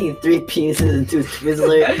breathing 3 penises into a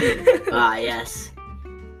Twizzler. Yes.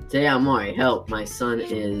 Today I'm alright. Help, my son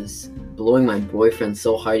is blowing my boyfriend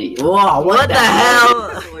so hard he. Whoa, What the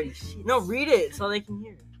hell? Holy shit. No, read it so they can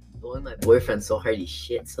hear. Blowing my boyfriend so hard he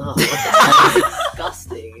shits up. What the hell? That's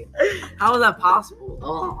disgusting. How is that possible?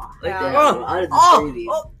 Oh, Yeah. like that. Oh, How does this oh, crazy?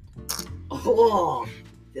 oh. Oh,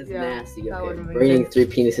 that's Yeah, nasty. that Okay, would've been bringing good. 3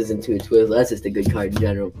 penises into a Twizzler. That's just a good card in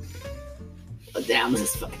general. Oh, damn, this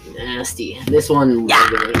is fucking nasty. This one. Yeah.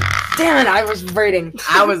 Damn it, I was rating.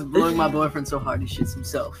 I was blowing my boyfriend so hard he shits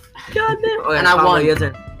himself. God damn. And I won. Your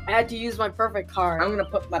turn. I had to use my perfect card. I'm gonna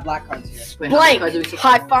put my black cards here. Wait, how many Blank. cards do we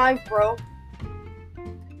High five, bro.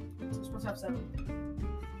 You're supposed to have 7.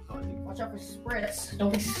 Watch out for spritz.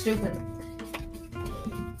 Don't be stupid.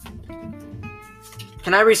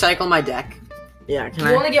 Can I recycle my deck? Yeah, can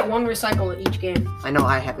You I? only get 1 recycle at each game. I know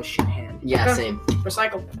I have a shit hand. Yeah, Okay. same.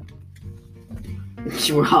 Recycle.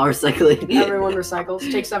 We're all recycling. Everyone recycles.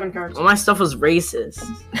 Take 7 cards. Well, my stuff was racist.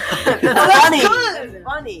 That's funny. good.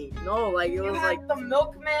 Funny. No, like it You was had like the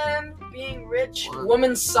milkman, being rich, Wow.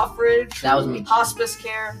 women's suffrage, That was me. hospice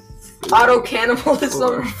care, auto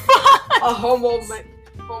cannibalism, a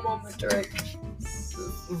homometric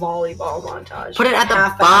volleyball montage. Put it at the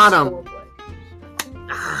Half-ass bottom. foreplay.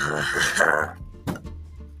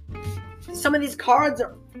 Some of these cards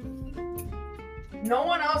are. No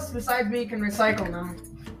one else besides me can recycle now.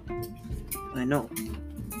 I know.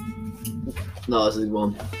 No, this is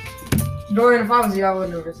one. Dorian, if I was you, I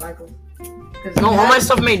wouldn't have recycled. 'Cause no, you all had- my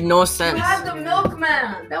stuff made no You sense. had the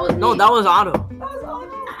milkman. That was No, me. that was Otto. That was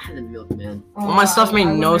awesome. I had the milkman. All my stuff made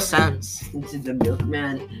I no wouldn't have- sense. This is the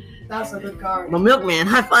milkman. That's a good card. The milkman,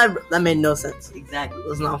 high five. That made no sense. Exactly. It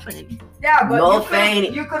was not funny. Yeah, but No you could've- fanny.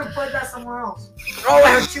 you could have put that somewhere else. Oh, I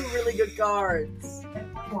have 2 really good cards.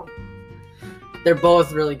 Then play one. They're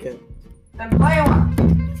both really good. Then play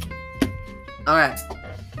one. Alright.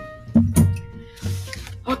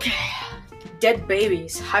 Okay. Dead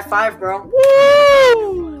babies. High five, bro.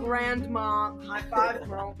 Woo! Grandma. High five,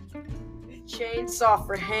 bro. Chainsaw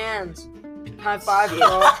for hands. High five,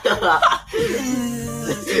 bro.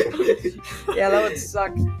 Yeah, that would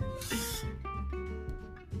suck.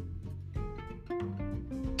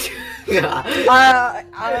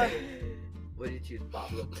 What did you choose,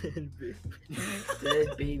 Pablo?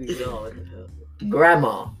 Dead baby dog.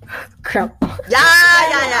 Grandma. Crap. Yeah.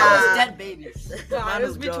 That was dead babies. It That was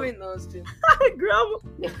was between those two. Grandma.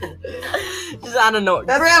 Just out of nowhere.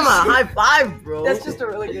 That's- Grandma, high five, bro. That's just a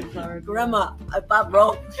really good card. Grandma, high five,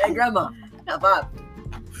 bro. Hey, grandma, high five.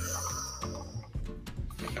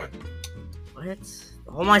 What?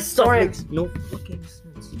 All my stuff Sorry. makes no fucking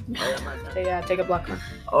sense. Take a black card.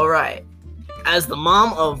 All right. As the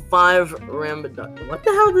mom of 5 what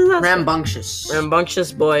the hell does that say? Rambunctious.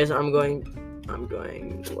 Rambunctious boys, I'm going. I'm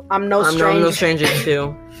no I'm stranger. no stranger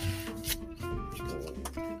too.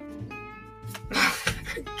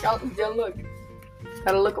 Don't look.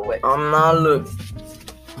 Gotta look away. I'm not look.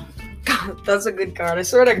 God, that's a good card. I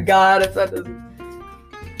swear to God, if that doesn't.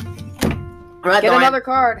 Alright, Get Dorian. another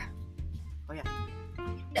card.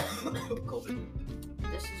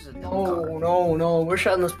 This is a dumb No, card. no. We're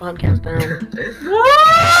shutting this podcast down.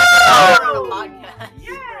 Oh, we're on a podcast.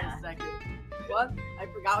 Yeah. For a second. What? I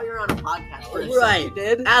forgot we were on a podcast. For a Right. second.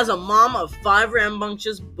 You did? As a mom of 5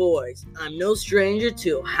 rambunctious boys, I'm no stranger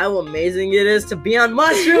to how amazing it is to be on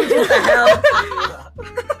mushrooms. What the hell?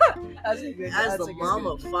 That's a good. As the mom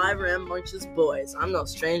of 5 rambunctious boys, I'm no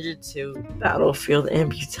stranger to battlefield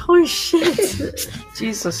ambulatory shit.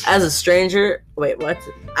 Jesus. As a stranger, wait, what?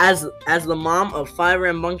 As the mom of 5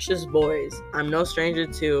 rambunctious boys, I'm no stranger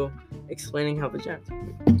to Explaining how vagina.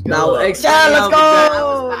 Now, explaining let's how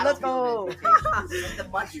go. Let's go. The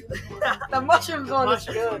mushroom. The mushrooms one is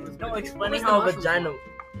good. No, explaining What's the how mushroom? vagina.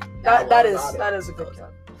 That is a good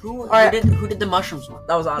card. Who Alright. who did the mushrooms one?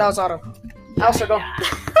 That was That was auto. Alistair, go.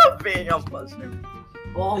 being a mushroom.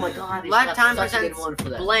 Oh my god. Lifetime such a good presents one for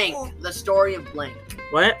that. Blank. The story of Blank.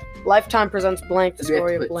 What? Lifetime presents Blank, the Do we have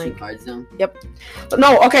story to of put Blank. 2 cards down?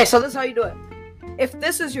 No, okay, so this is how you do it. If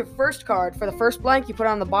this is your first card for the first blank, you put it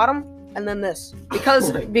on the bottom, and then this.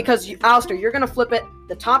 Because you, Alistair, you're gonna flip it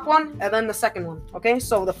the top one and then the second one. Okay?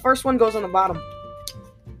 So the first one goes on the bottom.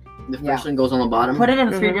 The first one goes on the bottom. Put it in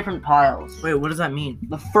 3 Mhm. different piles. Wait, what does that mean?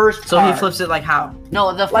 The first So card. he flips it like how?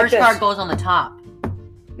 No, the Like first this. card goes on the top.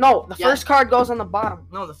 No, the Yeah. first card goes on the bottom.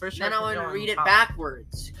 No, the first. Then shot I could want go to on read the it top.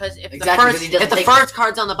 backwards. Because if the Exactly, but first he doesn't if the take first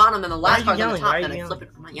card's on the bottom, then the Why are last you card's on the yelling? top, Why are then you I yelling? flip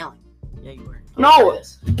it. I'm not yelling. Yeah, you were. No.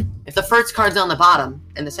 If the first card's on the bottom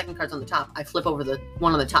and the second card's on the top, I flip over the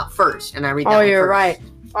one on the top first, and I read that Oh, one you're first. right.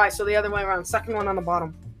 Alright, so the other way around. Kind one on the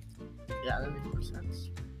bottom. Yeah, that makes more sense.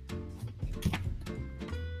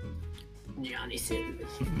 Johnny Sins.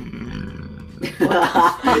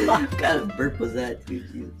 What kind of burp was that,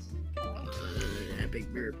 dude? Jesus.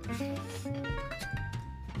 Big burp.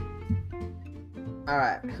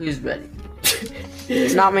 Alright, who's ready?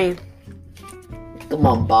 It's not me. Come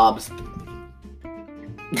on, Bobs.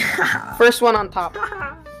 First one on top.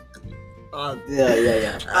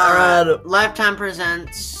 Yeah. Alright. Lifetime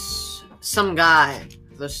presents some guy.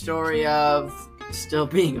 The story of still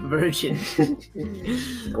being a virgin.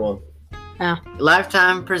 Go on.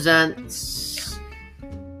 Lifetime presents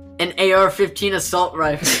an AR-15 assault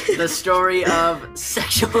rifle. The story of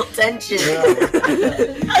sexual tension.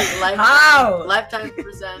 How? Lifetime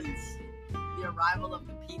presents the arrival of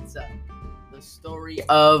the pizza. The story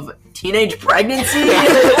of teenage pregnancy.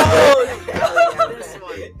 This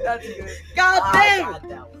one. That's good. God Ah, dang! got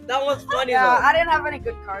that one. That one's funny Yeah, though. I didn't have any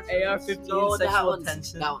good cards. for this. AR-15 No, that sexual one's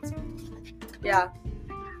tension. that one's. Yeah.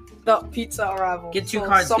 The pizza arrival. Get 2 So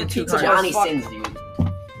cards, some get 2 pizza cards. was Johnny fucked. Sins, dude.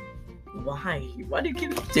 Why? Why do you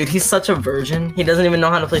keep? Dude, he's such a virgin. He doesn't even know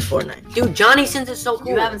how to play Fortnite. Dude, Johnny Sins is so cool.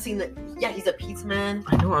 You haven't seen the? Yeah, he's a pizza man.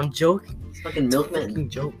 I know. I'm joking. He's fucking milkman. Fucking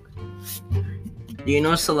joke. Do you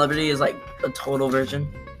know celebrity is like a total virgin?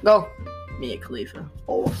 Go. Mia Khalifa.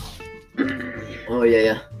 Oh. Oh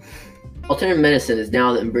yeah. Alternative medicine is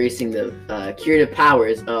now embracing the curative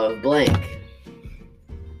powers of blank.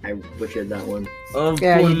 I butchered that one. Oh,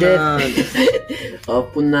 Yeah, you did. Oh,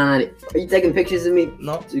 punani. Are you taking pictures of me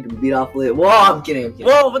No. so you can beat off later? Whoa, I'm kidding.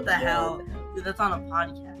 Whoa, what the hell? Dude, that's on a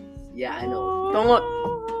podcast. Yeah, I know. Don't look.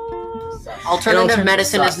 Alternative Alternative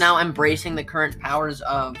medicine sus. is now embracing the current powers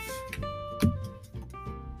of.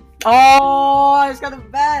 Oh, I just got the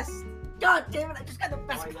best. God damn it! I just got the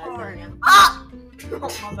best card. Ah!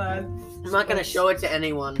 Oh, my bad. I'm not gonna show it to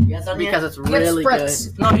anyone You got some because it's Get really good.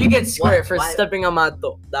 spritz. No, you get squirt for Why? stepping on my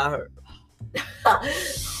toe. That hurt.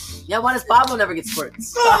 Yeah, why does Pablo never get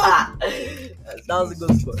squirts? That was a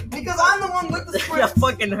good squirt. Because I'm the one with the That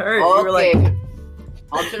fucking hurt. You were Okay. like,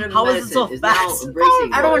 Alternative How is it medicine so is fast? now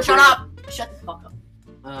embracing. Everyone, shut up! Shut the fuck up.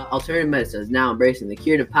 Alternative medicine is now embracing the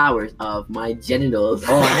curative powers of my genitals.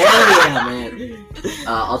 Oh hell yeah, man!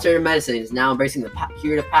 Alternative medicine is now embracing the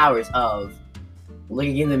curative powers of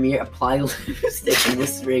looking in the mirror, applying lipstick, and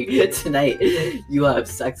whispering, "Tonight, you will have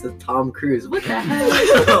sex with Tom Cruise." What the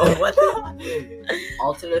hell? what?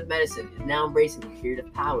 Alternative medicine is now embracing the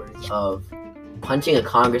curative powers of punching a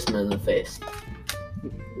congressman in the face.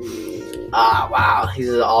 Ah, wow, these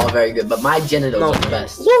are all very good, but my genitals are the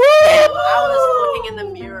best. I was looking in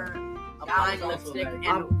the mirror, applying That was also lipstick, very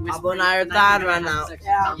and Pablo whispering. and I are "Tonight tired you're right gonna have now." sex with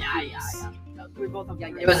Yeah. Tom Yeah. Cruise." We both have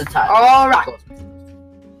It was a tie. All right.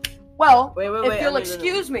 Well, Wait, if I you'll need to know.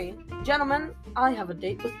 excuse me, gentlemen, I have a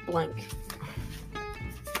date with blank.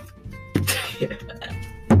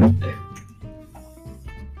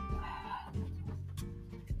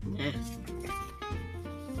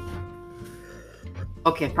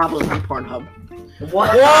 Okay, Pablo's on Pornhub.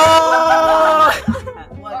 What? Whoa!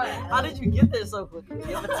 How did you get there so quickly?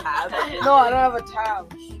 You have a tab? No, I don't have a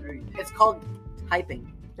tab. It's called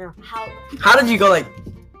typing. How did you go like?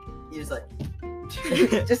 You just like.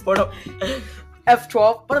 Just Put up.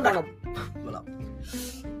 F12. Put it back Pornhub. up.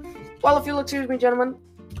 Well, if you'll excuse me, gentlemen,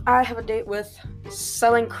 I have a date with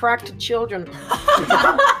selling crack to children.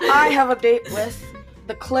 I have a date with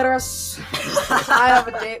the clitoris. I have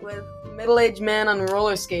a date with middle-aged man on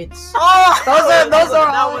roller skates. Oh, Those are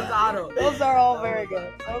that all- one's auto. Those are all very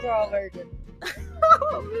good. Those are all very good.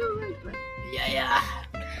 Yeah.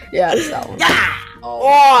 Yeah, it's that one.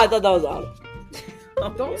 Oh, I thought that was auto.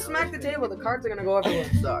 Don't smack the table. The cards are gonna go everywhere.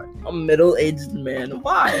 Sorry. A middle-aged man.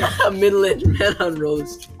 Why? A middle-aged man on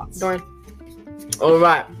Rose. Dorian. All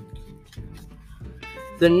right.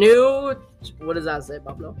 The new. What does that say,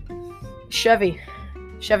 Pablo? Chevy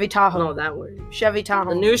Tahoe. No, that word. Chevy Tahoe.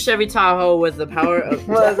 The new Chevy Tahoe with the power of.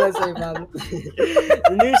 What does that say, Pablo?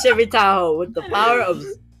 The new Chevy Tahoe with the power of.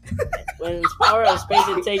 When its power of space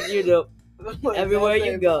to take you to everywhere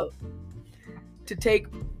you go. To take.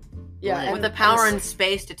 Yeah. With the power and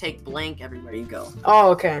space to take blank everywhere you go. Oh,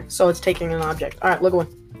 okay. So it's taking an object. All right, look away.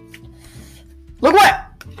 Look away.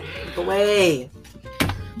 Look away.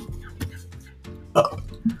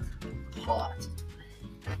 Hot.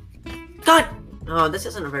 God. Oh, this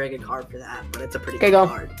isn't a very good card for that, but it's a pretty Okay, good go.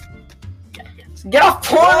 card. Get off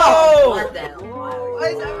porno. What the hell? Why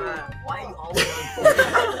is Why are you always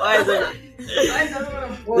on Why is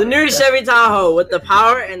it? The new Chevy Tahoe with the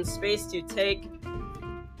power and space to take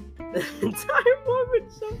the entire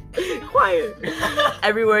moment so quiet.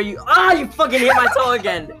 Everywhere you. Ah, you fucking hit my toe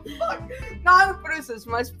again. No, I'm a producer. It's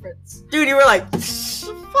my spritz. Dude, you were like,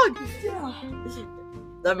 fuck.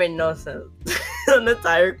 That made no sense. An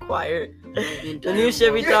entire choir. The new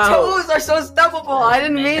Chevy Your Tahoe. toes are so stuffable. I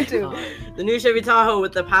didn't mean to. The new Chevy Tahoe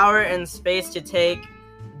with the power and space to take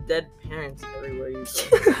dead parents everywhere you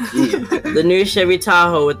go. The new Chevy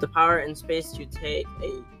Tahoe with the power and space to take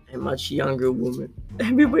a much younger woman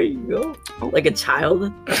everywhere you go. Like a child.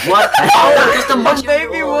 What the hell? Just a much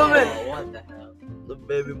baby woman. What the hell? The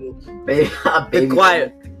baby woman. Baby, a Be baby.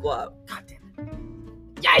 quiet. Be quiet. God damn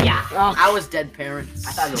it. Yeah. Oh, I was dead parents.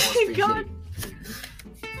 I thought it was pretty God. shitty.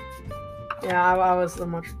 yeah, I was the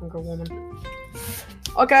much younger woman.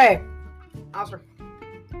 Okay. Oscar.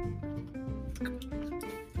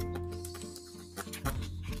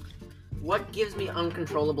 What gives me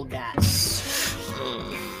uncontrollable gas?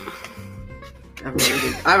 I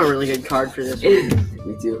have a really good card for this one,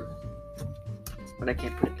 Me too. but I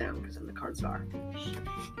can't put it down because then the cards are.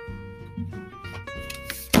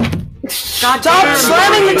 Stop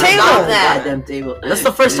slamming the table. Stop that. Goddamn table. That's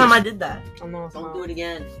the first time I did that. Oh, no, it's Don't not. do it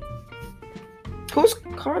again. Whose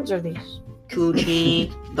cards are these?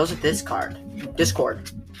 Coochie. Those are this card. Discord.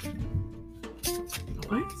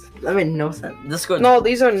 What? That made no sense. This goes No,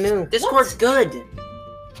 these are new. Discord's good.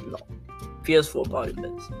 PS4 party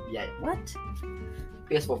bits. Yeah. What?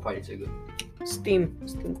 PS4 parties are good. Steam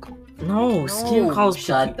call. No, Steam calls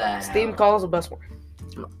Shut that. Steam call is the best one.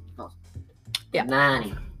 Yeah.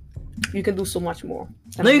 Nani. You can do so much more.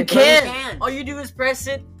 No, you You can't. can't. All you do is press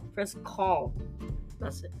it. Press call.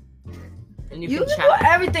 That's it. And you You can can chat. do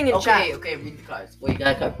everything in chat. Okay, read the cards. What you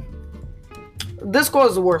got, card? Discord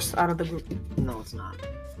is the worst out of the group No, it's not.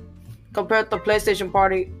 compared to PlayStation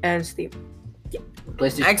Party and Steam.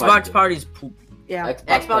 PlayStation Xbox party's poop. Yeah.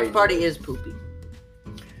 Xbox Party is poopy.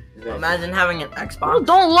 Imagine having an Oh, Xbox.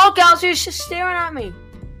 don't look, Alice. You're just staring at me.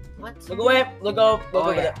 What? Look away. Look up. Look Oh,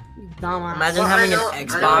 over yeah. there. You dumbass. Imagine having an I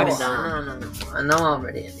Xbox. know. I know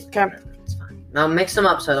already. Okay. It's fine. Now mix them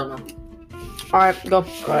up so I don't know. All right, go.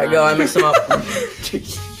 Alright, go. I mixed them up.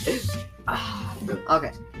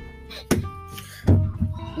 Okay.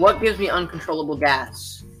 What gives me uncontrollable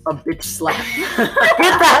gas? A bitch slap. Get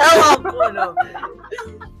the hell out. Oh, no.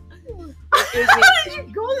 What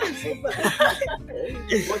gives me-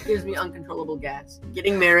 What gives me uncontrollable gas?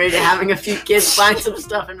 Getting married, having a few kids, buying some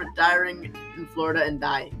stuff, and retiring in Florida and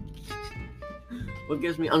dying. What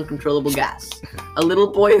gives me uncontrollable gas? A little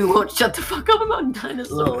boy who won't shut the fuck up about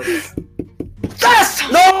dinosaurs. Yes!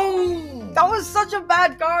 No! That was such a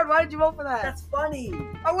bad card. Why did you vote for that? That's funny.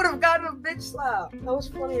 I would have gotten a bitch slap. That was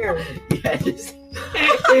funnier. Yeah, just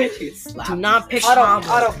Do not pick Auto, Pablo.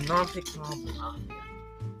 auto. Do not pick Pablo.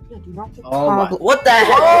 Yeah, do not pick Oh my- Pablo. What the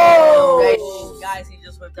hell? Oh! Guys, he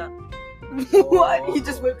just whipped out. What? He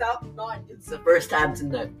just whipped out? No, I didn't. It's the first time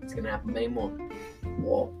tonight. It's gonna happen many more.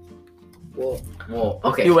 Whoa.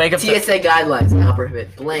 Okay. You wake up to- TSA guidelines now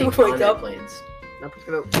prohibit blank You wake on up- airplanes. Now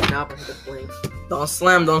prohibit blank. Don't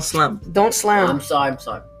slam. Don't slam. Don't slam. I'm sorry.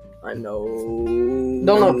 I know. Don't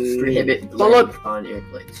look. Prohibit Don't blank look. on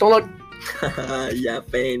airplanes. Don't look. Yeah,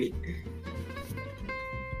 baby.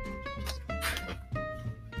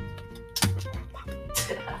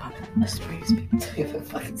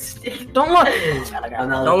 Fucking stick. Don't look.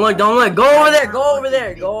 Don't look. Don't look. Go over there. Go over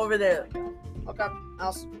there. Go over there. Okay,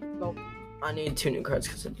 Alice. Go. I need 2 new cards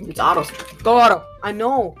because It's auto. Go auto. I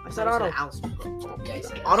know. I said auto.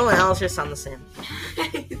 Auto and Alice just sound the same.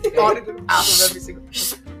 Every single.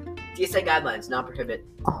 TSA guidelines now prohibit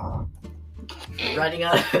running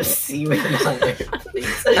out of semen on airplanes.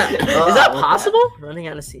 Is that possible? Running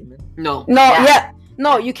out of semen. No. No, Yeah. yeah.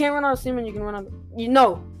 No, you can't run out of semen. You can run out.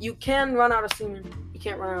 You can run out of semen. You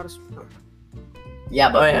can't run out of. Yeah,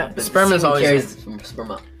 but, Oh, yeah. but Sperm is semen always carries from sperm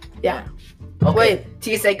up. Yeah. Okay. Wait.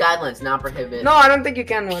 TSA guidelines now prohibit No, I don't think you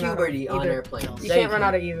can run out of puberty on either. airplanes. You can't run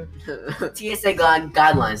out of either. TSA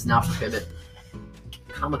guidelines now prohibit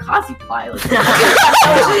kamikaze pilots.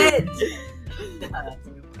 Oh, shit. That's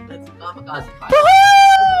kamikaze pilots.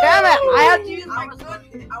 Damn it! I had to use my.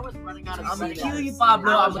 I was running out of I'm gonna semen. kill you,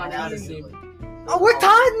 Pablo. I I'm was gonna running out kill of you. semen. Oh, we're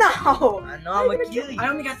tied now. I know I'm gonna kill you. I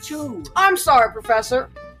only got 2. I'm sorry, Professor,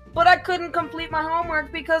 but I couldn't complete my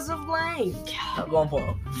homework because of blank. Go on,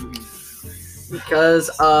 Paul. Because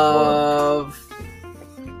of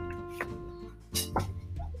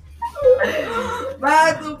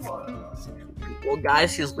Well,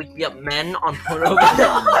 guys, he's looking up men on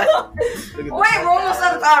Pornhub. Wait, we're almost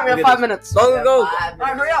out of time. We have 5 minutes. Go, go.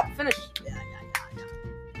 Alright, hurry up. Finish.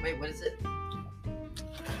 Wait, what is it?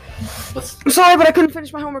 What's I'm sorry, but I couldn't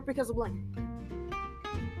finish my homework because of blank.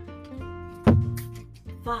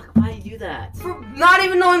 fuck? Why do you do that? For not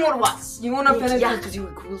even knowing what it was. You wanna finish? Yeah, because you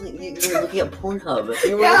were you were looking at Pornhub.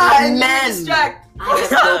 You were Yeah, looking and at you're distracted. I I was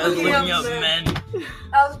was looking looking at up men.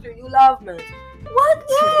 That was true. You love men. What?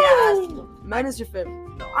 Yeah. Men is your favorite.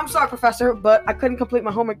 No, I'm sorry, Professor, but I couldn't complete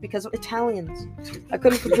my homework because of Italians. I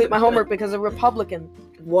couldn't complete my homework because of Republican.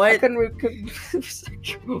 I What? couldn't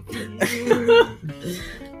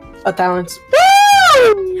Italians.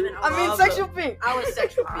 I mean, sexual pink. I was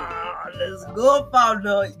sexual being. Ah, let's go,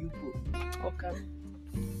 Pablo. You Okay.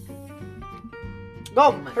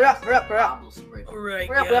 Go. Hurry up. Hurry up. Hurry up. Alright,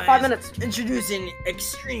 Hurry up. We have 5 minutes. Introducing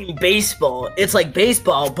extreme baseball. It's like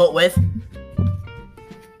baseball, but with.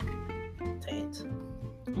 Taint.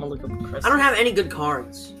 I'm gonna look up I don't have any good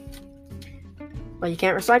cards. Well, you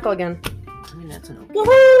can't recycle again. I mean, that's an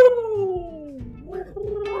Woohoo!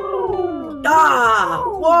 Ah!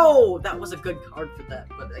 Whoa! That was a good card for that,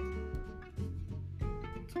 but like.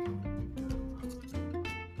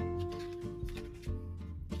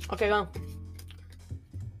 Okay, go.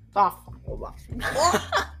 Off.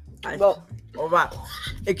 Go. Alright.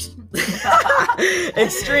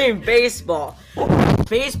 Extreme baseball.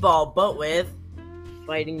 Baseball, but with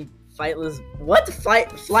flightless. What?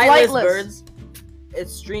 Flightless Flightless. birds.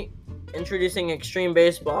 Introducing extreme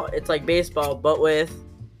baseball. It's like baseball, but with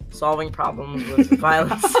solving problems with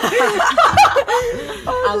violence.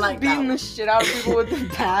 I like that beating one. the shit out of people with the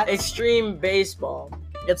bat. Extreme baseball.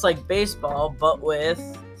 It's like baseball, but with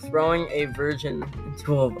throwing a virgin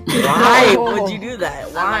into a. Why would you do that?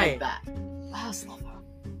 I Why? like that.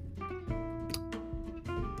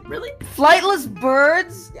 Really? Flightless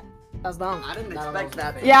birds? Yeah. That's dumb. I didn't expect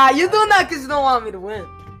that. Yeah, you doing that because you don't want me to win.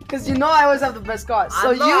 Because you know I always have the best cards.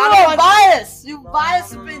 So I know, you I don't are want- biased. You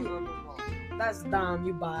biased opinion. That's dumb.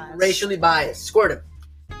 You biased. Racially biased. Squirt him.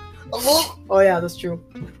 Oh yeah, that's true.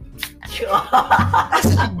 How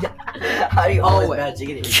do you always Always. magic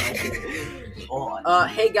it?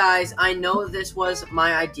 Hey guys, I know this was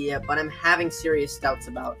my idea, but I'm having serious doubts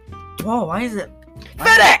about. Whoa, why is it?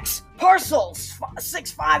 FedEx parcels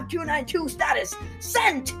 65292 status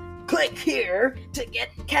sent. Click here to get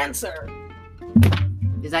cancer.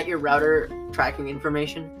 Is that your router tracking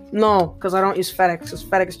information? No, because I don't use FedEx. Because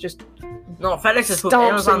FedEx just No, FedEx is poop. Stomps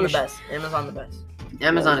Amazon in the your best. Amazon the best.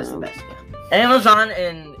 Amazon is the best. Amazon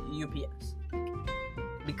and UPS.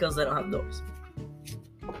 Because they don't have doors.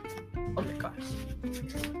 On the cars.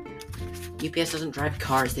 UPS doesn't drive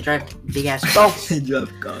cars; they drive big ass. They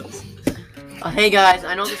drive cars. Hey guys,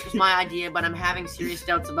 I know this was my idea, but I'm having serious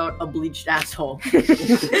doubts about a bleached asshole.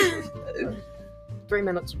 3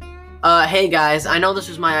 minutes. Hey guys, I know this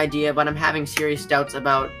was my idea, but I'm having serious doubts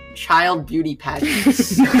about child beauty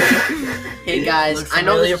pageants. Hey guys, Looks I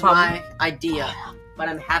know this familiar, was my idea, but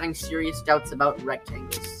I'm having serious doubts about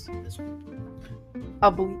rectangles.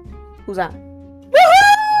 Who's that?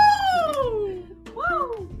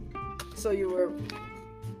 So you were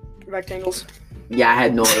rectangles. Yeah, I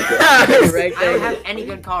had no idea. I don't Rectangle. have any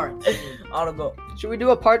good cards. Auto go. Should we do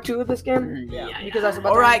a part 2 of this game? Yeah. Because that's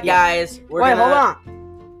about. All right, guys. We're Wait, gonna... hold on.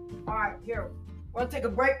 All right, here. We'll take a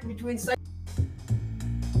break between.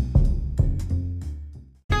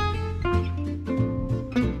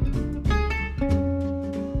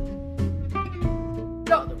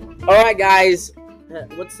 All right, guys.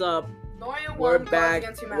 What's up? Dorian We're won Cards back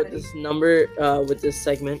Against with Humanity. this number, with this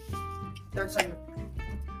segment. Third segment.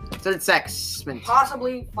 Third segment.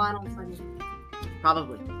 Possibly final segment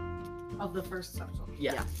Probably. of the first episode.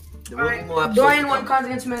 Yeah. There All will be right, more episodes Dorian to won come. Cards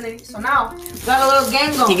Against Humanity. So now we got a little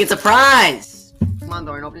game He going. gets a prize. Come on,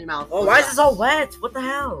 Dorian, open your mouth. Oh, why is this all wet? What the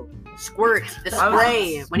hell? Squirt the Why was-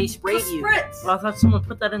 spray when he sprayed Just you? spritz. Well, I thought someone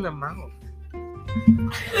put that in their mouth.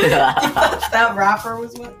 That rapper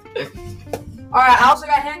was what? All right, I also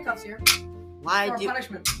got handcuffs here Why for do?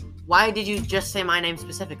 punishment. Why did you just say my name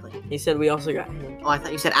specifically? He said we also got him. Oh, I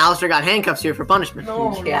thought you said Alistair got handcuffs here for punishment.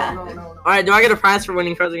 No, Yeah. no. All right, do I get a prize for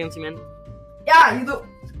winning Cards Against Humanity? Yeah, you do.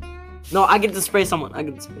 No, I get to spray someone.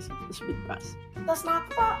 This should be the prize. That's not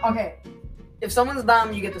the problem. Okay. If someone's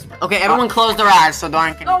dumb, you get this. Okay, everyone close their eyes so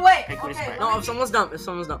Doran can. No, wait. pick what he Okay. sprays. No, if someone's dumb.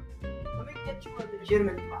 Let me get you a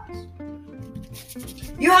legitimate prize.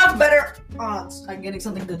 You have better odds at getting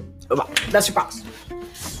something good. That's your prize.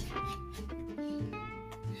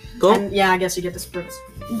 Go. And yeah, I guess you get this prize.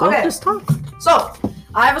 Go. Okay. Just talk. So,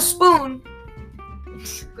 I have a spoon.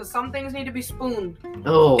 Because some things need to be spooned.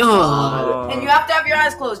 Oh. Ugh. And you have to have your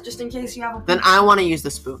eyes closed just in case you have a. Then I want to use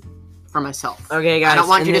the spoon for myself. Okay, guys. I don't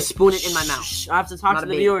want in you to this- spoon it in my mouth. Shh, I have to talk Not to a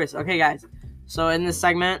the baby. viewers. Okay, guys. So in this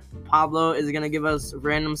segment, Pablo is gonna give us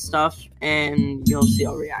random stuff, and you'll see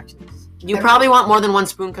our reactions. You probably want more than one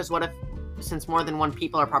spoon because what if, since more than one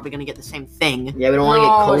people are probably going to get the same thing, Yeah, we don't want to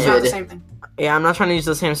No, it's get not the COVID. same thing. Yeah, I'm not trying to use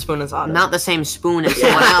the same spoon as Otto. not the same spoon as Yeah.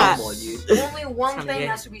 someone else. Come on, dude. Only one Sounds thing gay.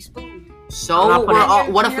 has to be spooned. So I'm not we're putting- all.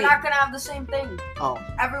 You're- What if you're we? not gonna have the same thing. Oh,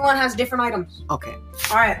 Everyone has different items. okay.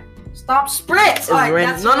 All right, stop spritz. It's All right,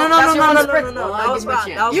 random. that's No, your- no, that's your no, one no, no, spritz. no, no. Well, That I'll was give him a bad.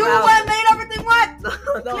 chance. That was You bad. went made everything wet.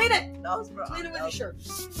 Clean it. That was bad. Clean it with your shirt.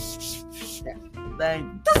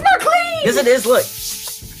 Dang. That's not clean. Yes, it is. Look.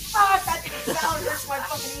 Ah, that sound hurts my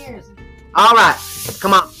fucking ears. All right.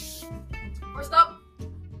 Come on. First up,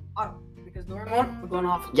 Otto. Because Doran won, we're going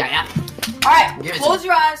off. Yeah. All right, Give it to close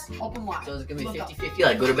your eyes, open wide. So it's gonna be Look up. 50-50,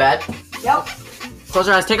 like good or bad. Yep. Close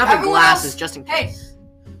your eyes. Take off your Everyone glasses else- just in Hey, case.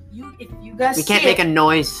 if you guys We can't see make it, a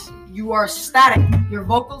noise. you are static. Your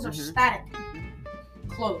vocals are Mhm. static.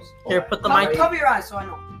 Close. Here, put the Cover, mic. cover your eyes so I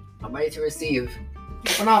know. I'm ready to receive.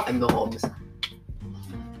 Open up. I'm Mahomes.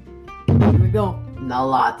 Here we go. Not a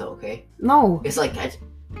lot though, okay? No. It's like I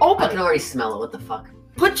Open. can already smell it. What the fuck?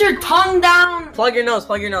 Put your tongue down. Plug your nose.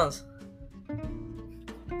 Plug your nose.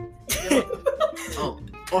 Oh,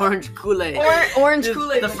 Orange Kool-Aid. Orange Dude,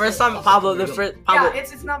 Kool-Aid. The first time Pablo, Yeah,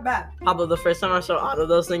 it's not bad. Pablo, the first time I saw Otto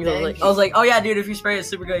those things, I Thank was like, oh yeah, dude, if you spray it, it's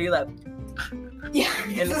super good. You left. Yeah,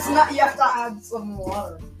 it's not. You have to add some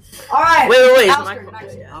water. All right. Wait. Is the Alistair, microphone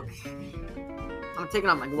next. good? Yeah. Okay. I'm taking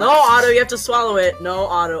off my glasses. No, Otto, you have to swallow it. No,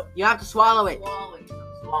 Otto. You have to swallow it. swallowing.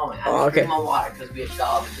 Oh, I'm okay. drinking my water because we have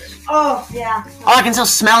shot drink. Oh yeah. Oh, I can still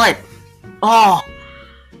smell it. Oh.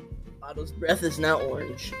 Otto's breath is now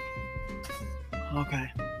orange.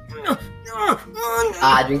 Okay.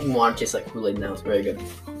 Drinking water tastes like Kool-Aid now. It's very good.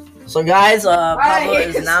 So guys, Pablo Right.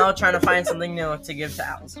 is now trying to find something new to give to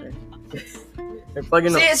Alistair. Here, plug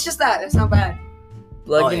your See, nose. it's just that. It's not bad.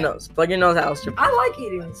 Plug Oh, your yeah. nose. Plug your nose, Alistair. I like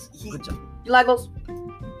eating this. Good job. You like those?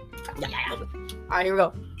 Yeah. Alright, here we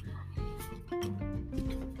go.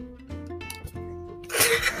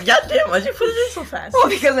 God damn, why'd you put it in so fast? Oh,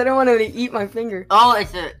 because I don't want to eat my finger. Oh,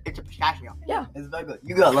 it's a pistachio. It's very good.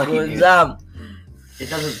 You got lucky. Good dude. job. It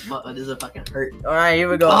doesn't fucking hurt. Alright, here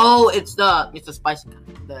we go. Oh, it's the spicy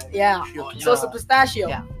kind. The Yeah. sugar. So it's a pistachio.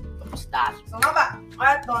 Yeah. Pistachio. So not bad.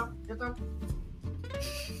 Alright, done. Your turn.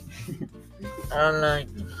 I don't like.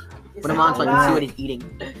 Put him on so I can see what he's eating.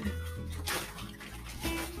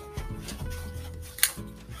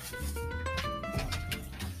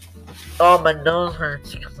 Oh, my nose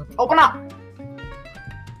hurts. Open up.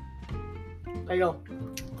 There you go.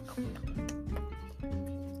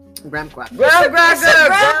 Graham cracker. Graham cracker! Graham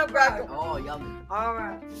Graham cracker! Oh, yummy.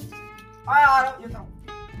 Alright. Alright, Otto, your turn.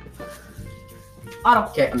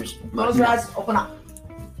 Otto, Okay, I'm just. close your eyes. Open up.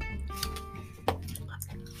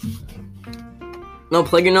 No,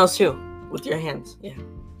 plug your nose too. With your hands. Yeah.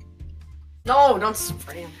 No, don't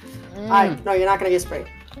spray him. Alright, no, you're not gonna get sprayed.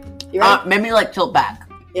 You ready? Maybe like tilt back.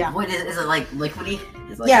 Yeah. What is it like liquidy?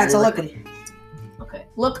 Like Yeah, it's a really liquid. Okay.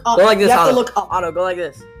 Look up. Go like this, You have Otto. to look up. Otto, go like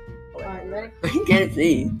this. Alright, you ready? I can't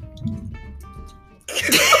see.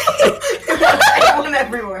 One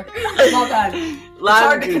everywhere. Not bad. It's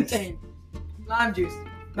hard to contain. Lime juice.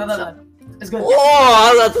 No, no, no. It's good. Oh,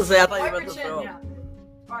 I was about to say, I thought you Wipe were your about to chin, throw. yeah.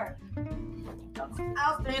 Alright.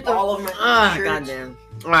 All of my Ah, shirt. goddamn.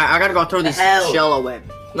 Alright, I gotta go throw this hell? shell away.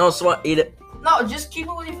 No sweat, eat it. No, just keep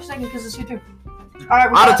it with you for a second because it's your turn. Alright,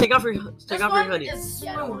 we Otto, got take off your this hoodie. one is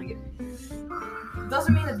Yeah, I don't wanna smooth.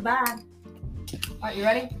 Doesn't mean it's bad. Alright, you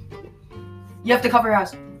ready? You have to cover your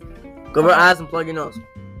eyes. Cover your eyes and plug your nose.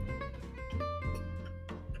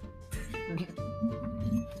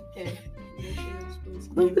 Okay.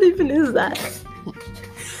 What even is that?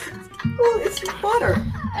 Oh, it's butter.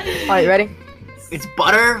 Alright, you ready? It's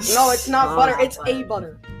butter? No, it's not Oh, butter. it's It's a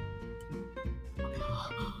butter.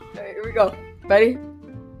 Alright, here we go. Ready?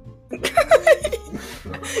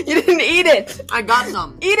 You didn't eat it. I got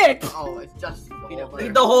some. Eat it. Oh, it's just. peanut butter.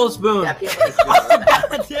 Eat the whole spoon. Yeah, peanut butter.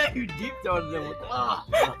 God damn, you deep throated them.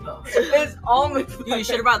 It's almond butter. Dude, you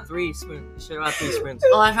should have brought 3 spoons. You should have brought 3 spoons.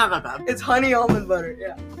 Oh, that's not that bad. It's honey almond butter.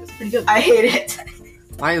 Yeah, it's pretty good. I hate it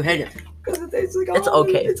Why you hate it? because it tastes like It's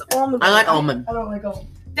almond. okay. It's almond. I like butter. almond. I don't like almond.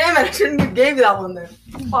 Damn it! I shouldn't have gave you that one then.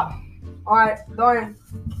 Fuck. All right, Dorian.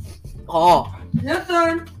 Oh, Your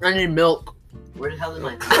turn. I need milk. Where the hell is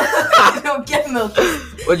mine? I don't get milk.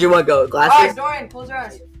 Where'd you want to go? All right, Glasses? Dorian, close your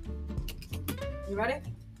eyes. You ready?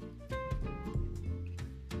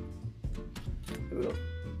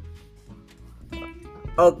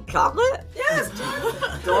 Oh, chocolate? Yes.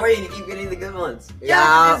 Dorian, you keep getting the good ones.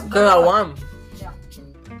 Yeah, it's because I won.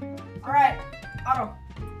 All right, Otto.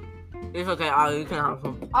 It's okay, you can have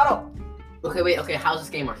some. Otto. Okay, wait. Okay, how's this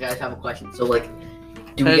game work? I just have a question. So, like,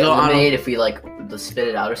 do Hey, we get go, Otto. eliminated if we like just spit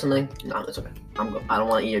it out or something? No, it's okay. I don't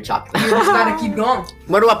want to eat your chocolate. You just gotta keep going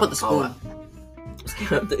Where do I put the spoon? You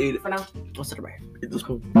have to eat it. for now. What's it right here? Eat the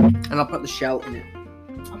spoon. And I'll put the shell in it.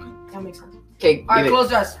 That makes sense. Okay, All right, give it. close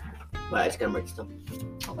your eyes. Wait, it's gonna break still.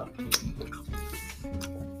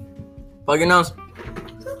 Plug your nose.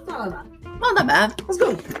 Not that bad. Let's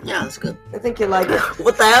go. Yeah, that's good. I think you like it.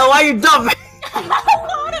 What the hell? Why are you dumping?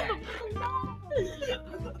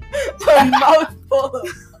 A mouthful of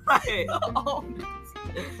I hate almonds.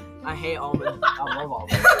 I hate almonds. I love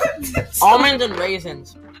almonds. Almonds and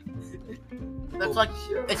raisins. That's like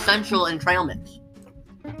essential in trail mix.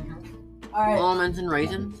 All right. Almonds and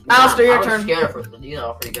raisins. Alistair, your I was turn. scared at first, but these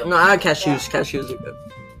are pretty good. No, I like cashews. Cashews are good.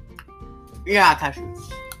 Yeah,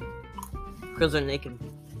 cashews. Because they're naked.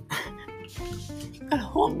 Got a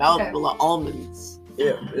whole mouthful of almonds.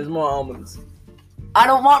 Yeah, there's more almonds. I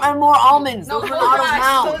don't want any more almonds. No, Those close are your Otto's eyes.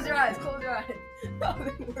 mouth. Close your eyes. Close your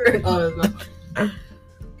eyes.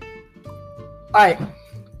 All right.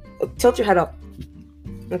 Tilt your head up.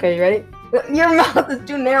 Okay, you ready? Your mouth is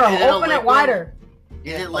too narrow. Is it a Open it liquid? wider.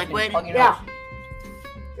 Is it liquid? Plug your Yeah.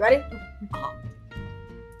 You ready?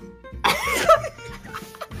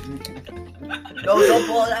 No, don't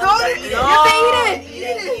pull it out. Don't Eat eat it. it. You have to eat it.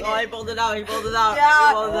 Eat it. Oh, he pulled it out. He pulled it out. Yeah,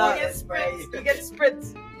 He pulled it out. you get spritz. You get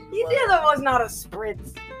spritz. He did that was not a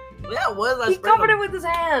spritz. Yeah, it was. I He sprayed covered it him. with his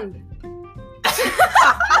hand.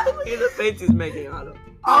 Look at the face he's making out of.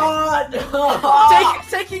 Oh,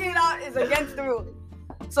 taking it out is against the rule.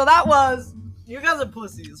 So that was You guys are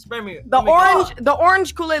pussies. Spray me. the Let me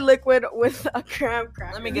orange Kool-Aid liquid with a graham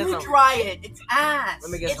cracker. Let me get some. Try it. It's ass.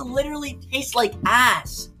 Let me get it some. literally tastes like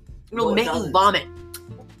ass. It'll No, it make you doesn't. vomit.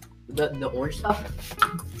 The orange stuff.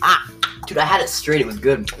 Dude, I had it straight. It was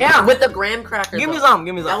good. Yeah, with the graham cracker. Give me though. some.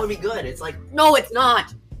 Give me That some. would be good. It's like. No, it's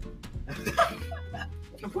not.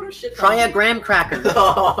 Put a shit. Try a graham cracker.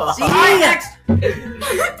 See, next.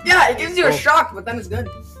 Yeah, it gives you a shock, but then it's good.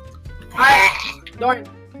 Alright, Dorian.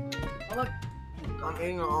 I'm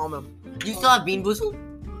eating an almond. Do you still have Bean Boozled?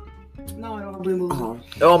 No, I don't have blue movie.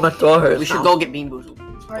 Oh, my throat hurts. We should now. go get Bean Boozled.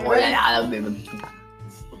 Alright, Oh ready? yeah, that would be good.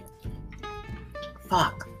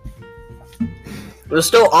 Fuck. There's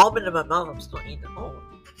still almond in my mouth. I'm still eating it. Oh.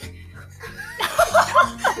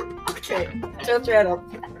 Okay, tilt your head up.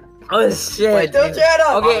 Oh shit. Wait, Tilt your head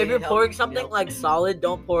up. Okay, Oh, if you're yeah, pouring yeah. something like solid,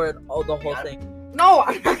 don't pour it all the whole thing. No,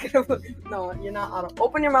 I'm not gonna. No, you're not Otto.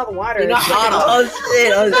 Open your mouth wider. You're not It's Otto. Oh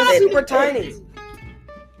shit. Oh It's shit. super tiny.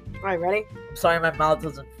 Alright, ready? Sorry, my mouth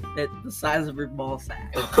doesn't fit the size of your ball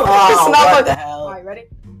sack. It's not what the like- hell? Alright, ready?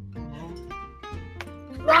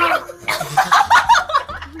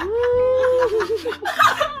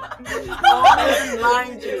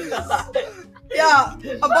 Lime juice. Yeah,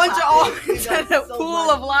 a bunch of almonds and a pool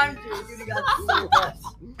of lime juice.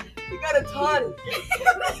 You got a ton.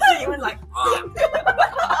 He was like,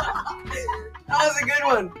 That was a good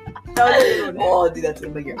one. That was a good one. Oh, dude, that's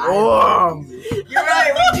gonna make your eyes. oh. You're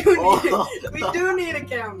right. Oh. We do need a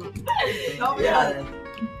camera. Help me Yeah. out.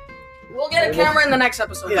 We'll get a camera in the next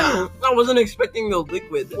episode. Yeah. I wasn't expecting the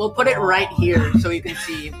liquid. We'll put it right here so you can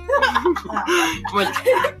see. You're just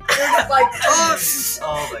like, oh,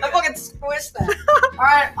 Oh my I god. fucking squished that. All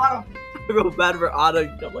right, Otto. I feel bad for Otto.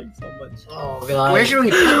 You got like so much. Oh god. Where should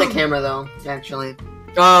we put the camera though? Actually.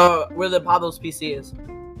 Where the Pablo's PC is.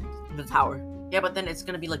 The tower. Yeah, but then it's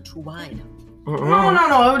gonna be like too wide. No,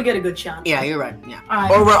 I would get a good shot. Yeah, you're right. Yeah. All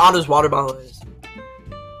right. Or where Otto's water bottle is.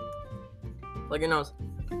 Like your nose.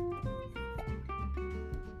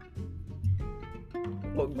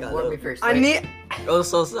 Oh god. What me first? I right? need. It was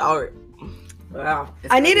so sour. Wow.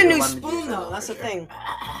 It's I gonna need be a new lemon spoon juice. though. That's the thing.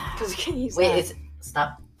 Cause you can't use Wait, that. it's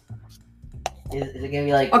stop. Is it gonna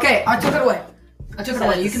be like? Okay, I took it away. I took it So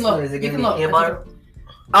away. You it's- can look. is it You gonna can be look. peanut I took butter? it-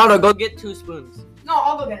 I don't know. Go get 2 spoons. No,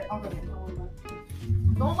 I'll go get it. I'll go get it. Don't worry about it.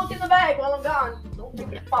 Don't look in the bag while I'm gone. Don't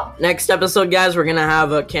make it pop. Next episode, guys, we're gonna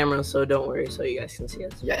have a camera, so don't worry, so you guys can see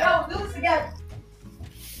us. Yeah. Yo, do this again.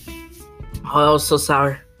 Oh, that was so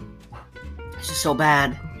sour. This is so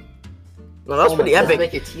bad. Well, that was pretty Does it epic.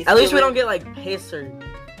 make your teeth At least we feel don't get like piss or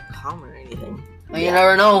cum or anything. Well, you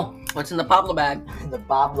never know what's in the Pablo bag. the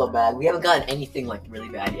Pablo bag? We haven't gotten anything like really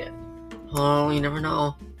bad yet. Oh, you never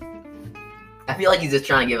know. I feel like he's just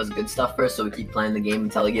trying to give us good stuff first, so we keep playing the game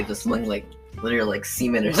until he gives us something like literally like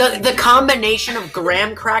semen or something. The combination of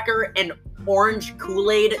graham cracker and orange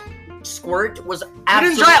Kool-Aid squirt was You didn't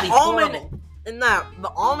absolutely try horrible. almond. And that the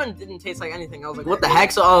almond didn't taste like anything. I was like, what the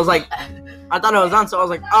heck? So I was like, I thought it was done. So I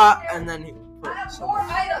was like, and then he put I have some. more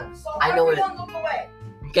items, so I know it- everyone look away.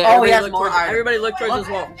 Okay, Oh, he everybody has look more towards- items. Everybody look towards Look, as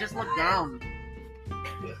well. Just look down.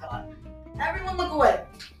 Everyone look away.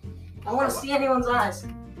 I want to see anyone's eyes.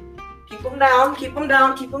 Keep them down, keep them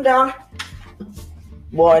down, keep them down.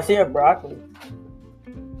 Whoa, I see a broccoli.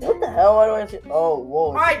 What the hell? Why do I see? Oh, whoa.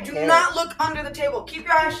 Alright, do not look under the table. Keep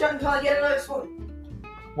your eyes shut until I get another spoon.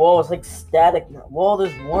 Whoa, it's like static now. Whoa,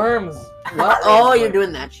 there's worms. What? Oh, you're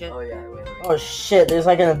doing that shit. Oh yeah, wait. Oh shit, there's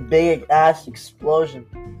like a big ass explosion.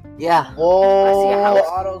 Yeah. Whoa, I see a house.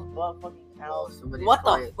 Otto's butt fucking Oh, house. somebody's What the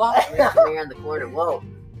quiet. fuck? Somebody's coming around the corner. Whoa.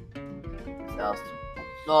 What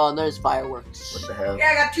Oh, there's fireworks. the hell?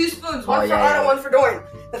 Yeah, I got 2 spoons. One Oh, for yeah, Otto, yeah. one for Dorian.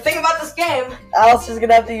 The thing about this game... Alice is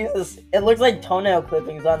gonna have to use this. It looks like toenail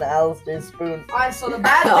clippings on Alistair's spoon. Alright, so the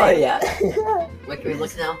bad Oh thing... yeah. Wait, can we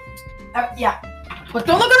look now? Yeah. But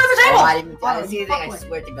don't look under the Oh, table! I didn't Otto, see you anything. I fuckwit.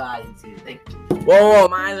 swear to God, I didn't see anything. Whoa,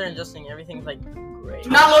 my eyes are adjusting. Everything's like gray.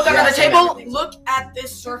 Do not look Yeah, under the same table. everything. Look at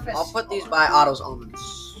this surface. I'll put these by Otto's almonds.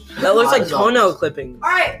 That looks like Otto's toenail almonds. clippings.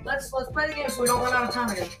 Alright, let's play the game so we don't run out of time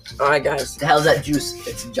again. Alright, guys. The hell's that juice?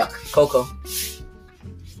 It's Juck. Cocoa. It's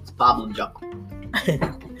Pablo Juck.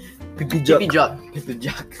 Pippy Jippy Juck. Pippy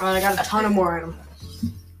Juck. Alright, I got a ton of more items.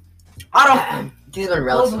 Otto! He's been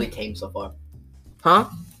relatively tame so far. Huh?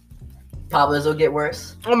 Pablo's will get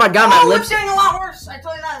worse. Oh my god, my Oh, lips. it's getting a lot worse. I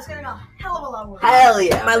tell you that, it's getting a hell of a lot worse. Hell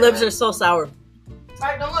yeah. My lips are so sour.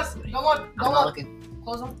 Alright, don't look. Don't look. I'm Don't not look. looking.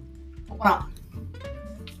 Close them. Open up.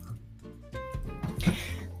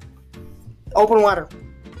 Open water.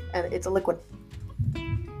 And it's a liquid.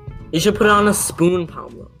 You should put it on a spoon,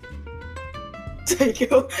 Pablo. Thank you.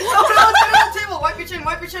 No, it's on the table. Wipe your chin,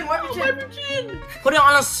 wipe your chin, wipe your chin. Put it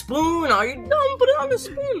on a spoon. Are you dumb? Put it on a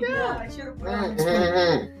spoon. Yeah, I should have put it on the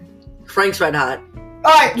spoon. Frank's red hot.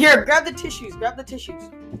 Alright, here, grab the tissues. Grab the tissues.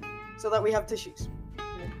 So that we have tissues.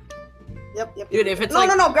 Yep. Dude, if it's No,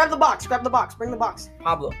 like no, grab the box. Grab the box. Bring the box.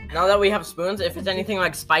 Pablo, now that we have spoons, if it's anything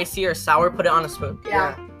like spicy or sour, put it on a spoon.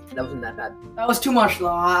 Yeah. That wasn't that bad. That was too much, though.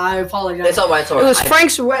 I apologize. It's alright. It's It alright. was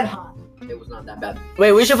Frank's Red Hot. It was not that bad.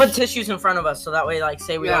 Wait, we should put tissues in front of us so that way, like,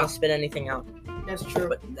 say we Yeah. want to spit anything out. That's true.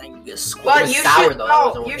 But then you just squirt. But was you sour, should though. That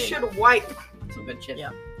was the no, only you thing. should wipe. Some good shit. Yeah.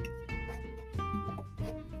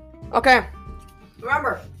 Okay.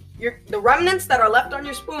 Remember, the remnants that are left on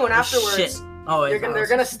your spoon afterwards, Shit. Oh, wait. they're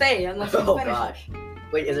gonna stay unless you Oh finish gosh.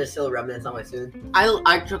 Wait, is there still remnants on my spoon?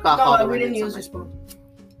 I took off all the No, we didn't use remnants your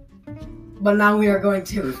spoon. But now we are going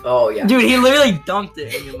to. Oh yeah. Dude, he literally dumped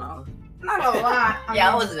it in your mouth. Not a lot.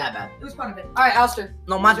 Yeah, it wasn't that bad. It was quite a bit. All right, Alistair.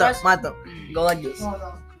 No, mata, Yours? mata. Go like this. Oh,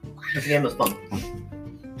 no. This game was fun.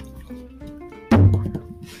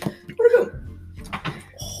 Where'd it go?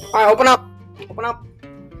 All right, open up. Open up.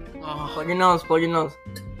 Oh, Plug your nose. Plug your nose.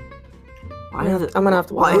 Why is it? I'm gonna have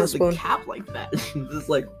to Why put it on is the the spoon. cap like that? Just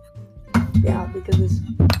like. Yeah, because it's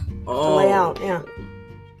Oh. lay out. Yeah.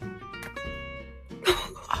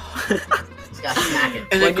 Just gotta smack it.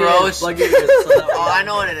 Is it Plug your gross? ears, plug your ears, so that way- Oh, I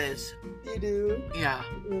know what it is. You do. Yeah.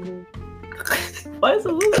 Mm-hmm. Why is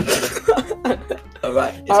it losing?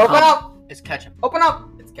 Alright. Open up. It's ketchup. Open up.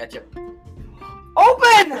 It's ketchup.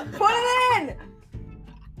 Open. Put it in.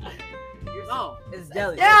 No. It's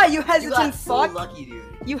jelly. Yeah, you You hesitant got so fuck. lucky, dude.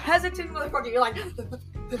 You hesitant motherfucker. You're like.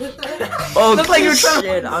 Oh, Looked like you were trying to-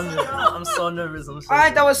 shit. I'm so nervous. I'm so All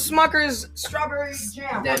right, that was Smucker's strawberry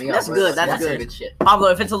jam. Damn, you got That's worse. good, that's some good. good shit. Pablo,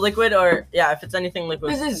 if it's a liquid or yeah, if it's anything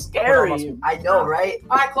liquid. This is put it on my scary. spoon. I know, right?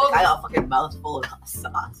 All right, close I it. got a fucking mouth full of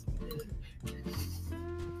sauce.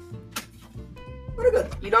 Pretty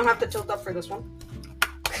good. You don't have to tilt up for this one.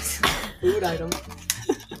 Food item.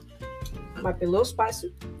 Might be a little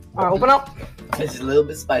spicy. All right, open up. It's a little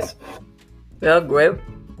bit spicy. Yeah, grape.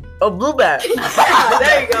 Oh, blueberry.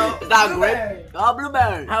 There you go. It's not Blueberry. Oh,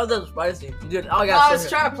 blueberry. How is that spicy? Dude, oh, I No, got I was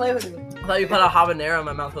trying to play with you. I thought you put a habanero in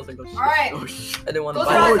my mouth. I was like, oh shit. Alright. Oh shit. I didn't want to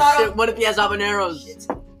Close bite your it. eyes. Oh shit! What if he has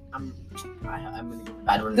habaneros? I'm gonna get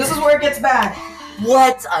bad one. This is where it gets bad.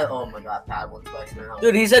 What? Oh my god, bad one spicy now.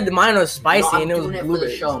 Dude, he said mine was spicy no, I'm and it was doing it for the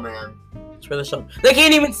blueberries. show, man. It's for the show. They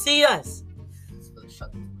can't even see us. It's for the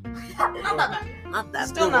shut. Not that bad. Not that.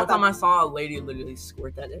 Still Dude, not one time that I saw a lady literally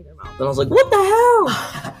squirt that in her mouth, and I was like, "What the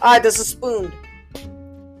hell?" Alright, this is spoon.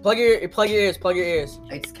 Plug your ears. Plug your ears.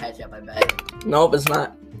 It's ketchup, I bet. Nope, it's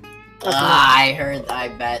not. I heard. I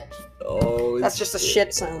bet. Oh, That's just a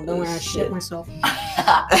shit sound. Don't worry, I shit myself.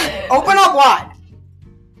 That Open up wide.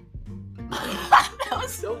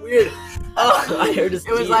 was so weird. Oh, I heard this.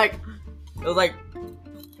 It was like,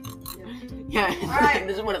 yeah. Alright.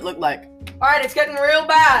 This is what it looked like. Alright, it's getting real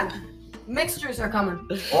bad. Mixtures are coming.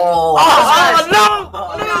 Oh. no!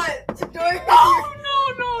 Alright,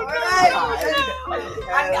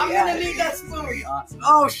 I'm gonna need that spoon.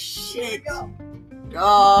 Oh shit. Oh.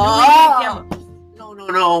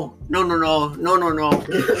 No.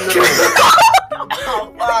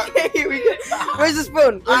 Oh fuck. Here we go. Where's the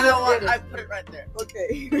spoon? I know what. I put it right there.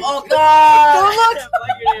 Okay. Oh god! Plug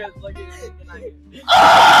your ears. Plug your ears. Good night.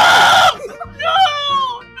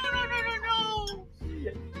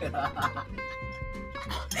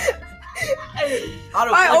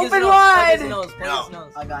 Otto, Alright, plug his open nose, wide. Plug his nose. Plug his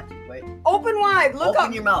nose. I got you. Wait. Open wide. Look Open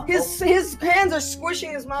up. your mouth. His hands are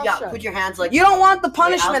squishing his mouth Yeah, shut. put your hands like. You don't want the Wait,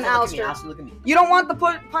 punishment, Alistair, Alistair. look at me. You don't want the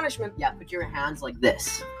punishment. Yeah, put your hands like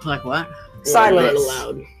this. Like what? Silence. Not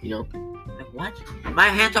allowed. You know. Like what? My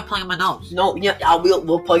hands are plugging my nose. No, yeah,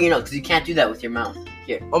 we'll plug your nose because you can't do that with your mouth.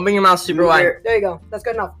 Here, Open your mouth super Move wide. your- There you go. That's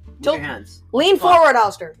good enough. move Tilt. your hands. Lean Fuck. forward,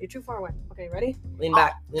 Alistair. You're too far away. Okay, ready? Lean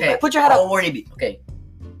back. Lean Okay, back. Put your head up. Don't worry, B. Okay,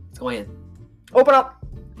 it's going in. Open up.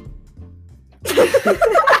 That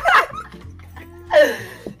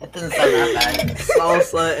doesn't sound that bad.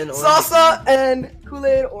 Salsa and orange. Salsa and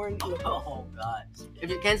Kool-Aid orange. Oh god. If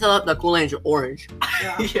you cancel out the Kool-Aid, you're orange.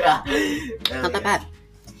 Yeah. Not that bad.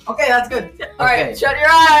 Okay, that's good. All right, Okay. shut your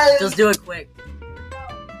eyes. Just do it quick.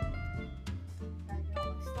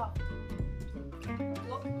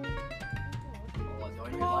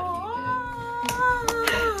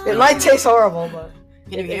 It might taste horrible, but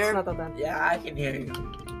Can you it's hear? not that bad. Yeah, I can hear you.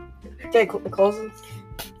 Okay, close it.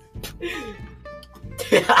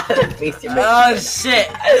 Face your Oh shit!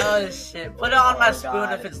 Oh shit! Put it on my Oh, spoon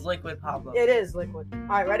God. if it's liquid, Pablo. It is liquid. All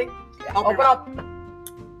right, ready? Yeah. Open up.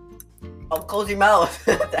 Oh, close your mouth.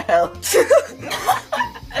 What the hell?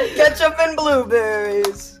 Ketchup and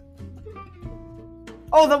blueberries.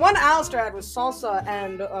 Oh, the one Alistair had was salsa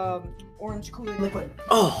and orange Kool-Aid liquid.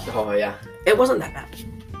 Oh, Oh yeah. it wasn't that bad.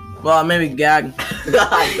 Well, maybe gag.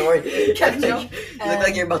 Sorry. Ketchup You look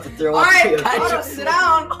like you're about to throw All up. right, too. Otto, sit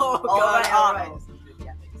down. Oh God, all right.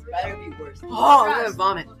 Yeah, it's better be worse. Oh, I'm gonna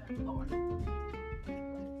vomit.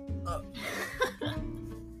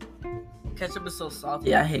 Ketchup is so salty.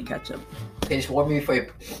 Yeah, I hate ketchup. Okay, just warn me before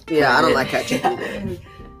you. Yeah, I don't like ketchup either.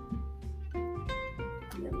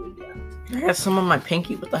 I have some on my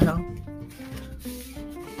pinky. What the hell?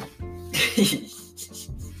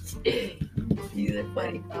 These are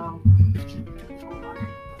funny.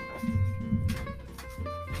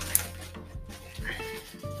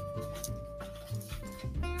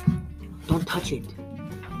 Don't touch it.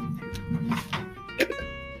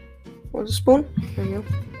 Where's the spoon? There you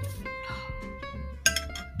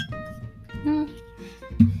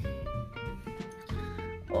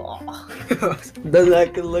Oh. Doesn't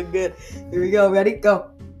that could look good? Here we go. Ready?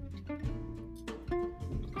 Go.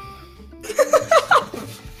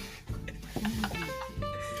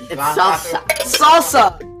 It's salsa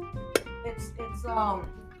Salsa. It's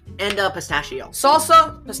and pistachio.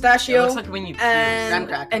 salsa, It pistachio, looks like when you and Graham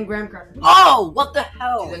cracker. and graham cracker. Oh, what the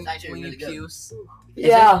hell? That's actually when really you good. puce.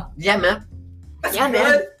 Yeah. Yeah, man. That's Yeah,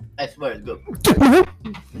 man. good. I swear it's good.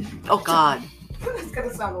 Oh God. That's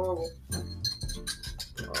gonna sound horrible.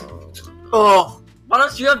 Oh. Why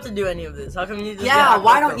don't you have to do any of this? How come you just? Yeah. get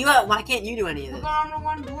Why hot don't you? Why can't you do any of this? I'm the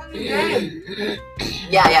one doing the game.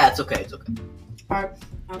 Yeah, it's okay. It's okay. Alright,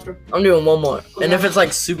 after. I'm doing one more, and if it's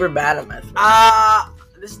like super bad, I'm at.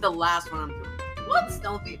 This is the last one I'm doing. What?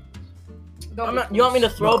 Don't be. I'm not, you want me to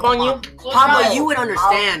throw up on you? Pablo, No. you would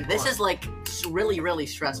understand. I'll- This is like really, really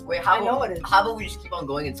stressful. Wait, I know it is. How about we just keep on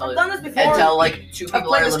going until I've done this before. until like 2 I've people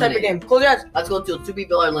played are this type of eliminated? game. Close your eyes. Let's go until 2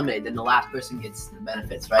 people are eliminated. Then the last person gets the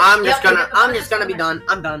benefits, right? I'm just Yep. gonna be done.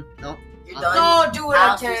 I'm done. No. You're I'm done. No, do it. I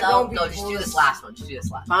Alistair's can't. out. Don't be No, just do puss. this last one. Just do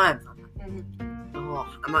this last. Fine. Mhm. Oh,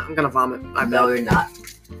 I'm gonna vomit. I No, bet. you're not.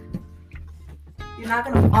 You're not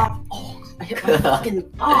gonna. Oh, I hit my fucking.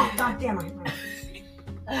 Oh, goddamn! I hit my.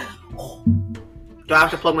 Do I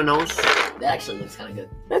have to plug my nose? That actually looks kind of good.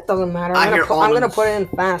 It doesn't matter. I I'm hear gonna almonds. put it in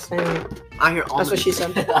fast. Anyway. I hear almonds. That's what she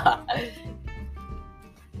said.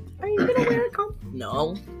 Are you gonna wear it?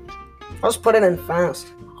 No. I'll just put it in fast.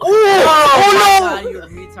 Oh no! You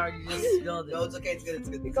retard! You just spilled it. No, it's okay. It's good. It's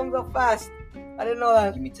good. It comes up fast. I didn't know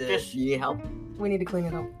that. You need to. Just- You need help? We need to clean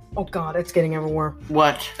it up. Oh god, it's getting everywhere.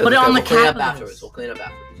 What? Put it on the We'll clean it up cabinets. afterwards. We'll clean it up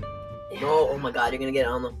afterwards. No, oh my god, you're gonna get it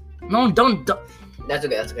on the. No, don't. That's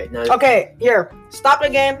okay. That's okay. No. Okay, here. Stop the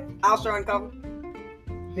game. I'll start uncover.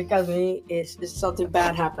 Because it's something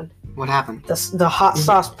bad happened. What happened? The hot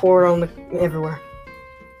sauce poured on everywhere.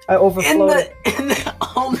 I overflowed it. In the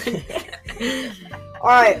almond.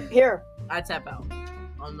 Alright, here. I tap out.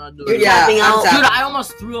 I'm not You're doing it. tapping out. Dude, I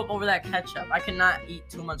almost threw up over that ketchup. I cannot eat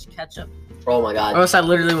too much ketchup, Oh my or god. else I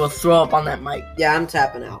literally will throw up on that mic. Yeah, I'm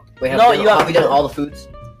tapping out. Wait, No, you have have we to done do it. all the foods?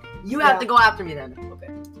 You Yeah. have to go after me then. Okay.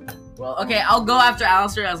 Well, okay, I'll go after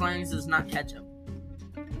Alistair as long as it's not ketchup.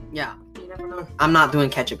 Yeah. You never know. I'm not doing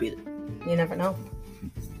ketchup either. You never know.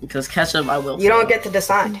 Because ketchup, I will. You don't get to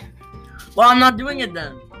decide. Well, I'm not doing it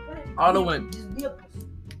then. Auto win.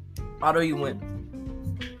 Auto, you win.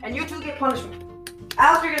 And you two get punishment.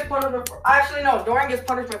 Alistair gets punishment first. Actually, no. Dorian gets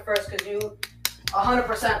punishment first because you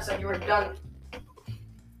 100% said you were done.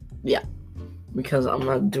 Because I'm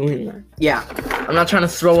not doing that. Yeah. I'm not trying to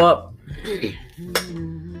throw up.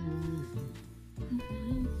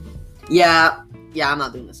 Yeah, I'm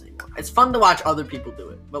not doing this anymore. It's fun to watch other people do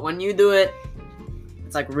it, but when you do it,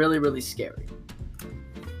 it's like really, really scary.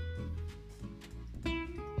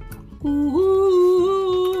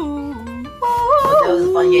 But that was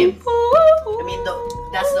a fun game. I mean,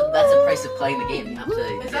 that's the price of playing the game. You have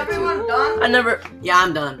to. Is everyone done? I never. Yeah,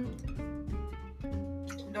 I'm done.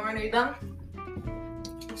 Dorian, are you done?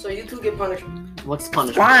 So you two get punishment. What's the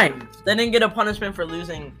punishment? Fine. They didn't get a punishment for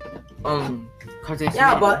losing.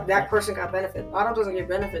 Yeah, but that person got benefit. Otto doesn't get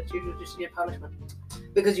benefits. You just get punishment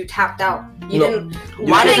because you tapped out. You No. didn't.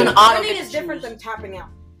 Why doesn't Otto Winning get is to different choose? than tapping out.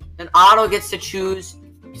 Then Otto gets to choose,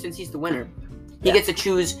 since he's the winner. He Yeah. gets to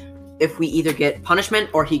choose if we either get punishment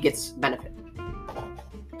or he gets benefit.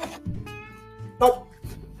 Nope.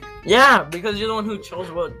 Yeah, because you're the one who chose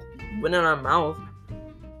what went in our mouth.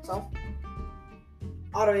 So,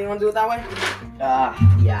 Otto, you want to do it that way?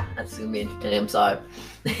 Yeah, that's gonna be interesting. I'm sorry.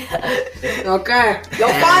 Okay. You'll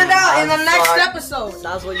find out in the I'm next sorry. episode.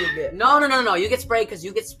 That's what you get. No. You get sprayed because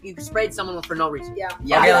you sprayed someone for no reason. Yeah.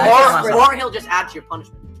 Yeah, Okay, that's let's- Or he'll just add to your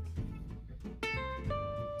punishment.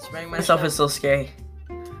 Spraying myself is so scary.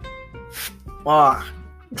 Wow.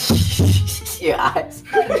 your eyes.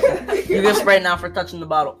 You get sprayed now for touching the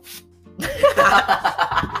bottle.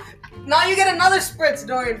 Now you get another spritz,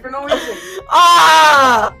 Dorian, for no reason.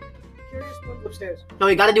 Ah! Here's your spritz upstairs. No,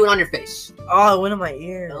 you gotta do it on your face. Oh, it went in my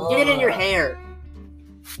ear. No. Get it in your hair.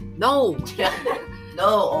 No.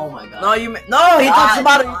 No, oh my god. No, no, he touched the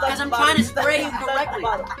bottle. Because I'm trying to spray you correctly.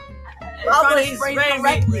 Pablo, he's spraying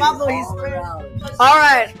me. Pablo, he's Oh, spraying no. All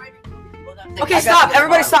right. Okay, I stop. got-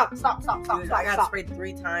 Everybody stop. Stop. Dude, I got sprayed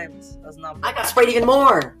 3 times. That's not. I got sprayed even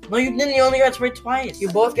more. No, you didn't. You only got sprayed twice. You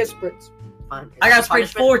both get spritz. Fine. Is I that got the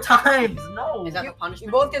sprayed punishment? 4 times. No. Is that the You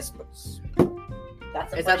punishment? both get spritz.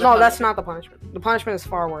 That's Is that the No, that's punishment? not the punishment. The punishment is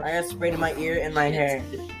far worse. I got sprayed in my ear and my hair.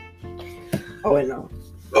 Oh wait, no.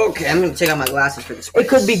 Okay, I'm gonna take out my glasses for the spray. It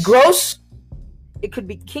could be gross. It could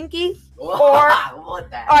be kinky. Or what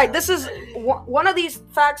the All right, this is one of these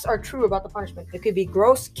facts are true about the punishment. It could be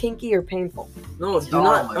gross, kinky, or painful. No, do Oh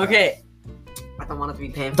not. my God. Okay, I don't want it to be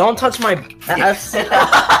painful. don't touch my ass.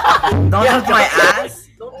 Don't touch my ass.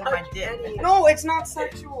 Don't touch my dick. No, it's not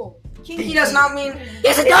sexual. Kinky does not mean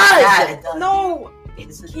Yes, it Yeah, does. it does. no.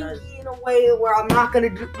 It's kinky in a way where I'm not gonna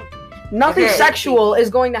do. Nothing Okay. sexual is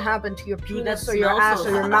going to happen to your penis that or your smells ass so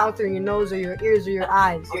or your bad. mouth or your nose or your ears or your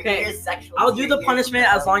eyes. Your Okay, ear is sexual. I'll do the Your ear punishment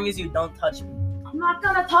is as long as you don't touch me. I'm not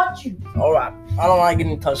gonna touch you. Alright. I don't like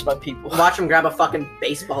getting touched by people. Watch him grab a fucking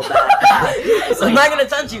baseball bat. It's I'm like, not gonna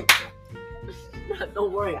touch you.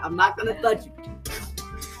 don't worry, I'm not gonna touch you.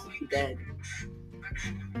 You're dead.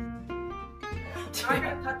 I'm not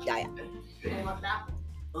gonna touch you. Yeah.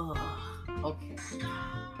 Ugh. Okay.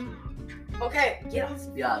 Okay, get off.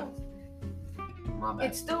 Yeah. My bad.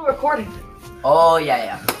 It's still recording. Oh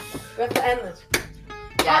yeah. We have to end this.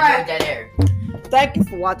 Yeah, Alright. dead air. Thank you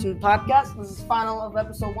for watching the podcast. This is final of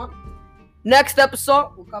episode 1. Next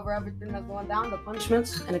episode, we'll cover everything that's going down, the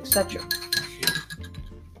punishments, and etc.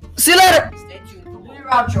 See you later. Stay tuned for Do more. your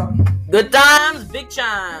outro. Good times, big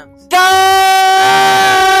chimes. Go!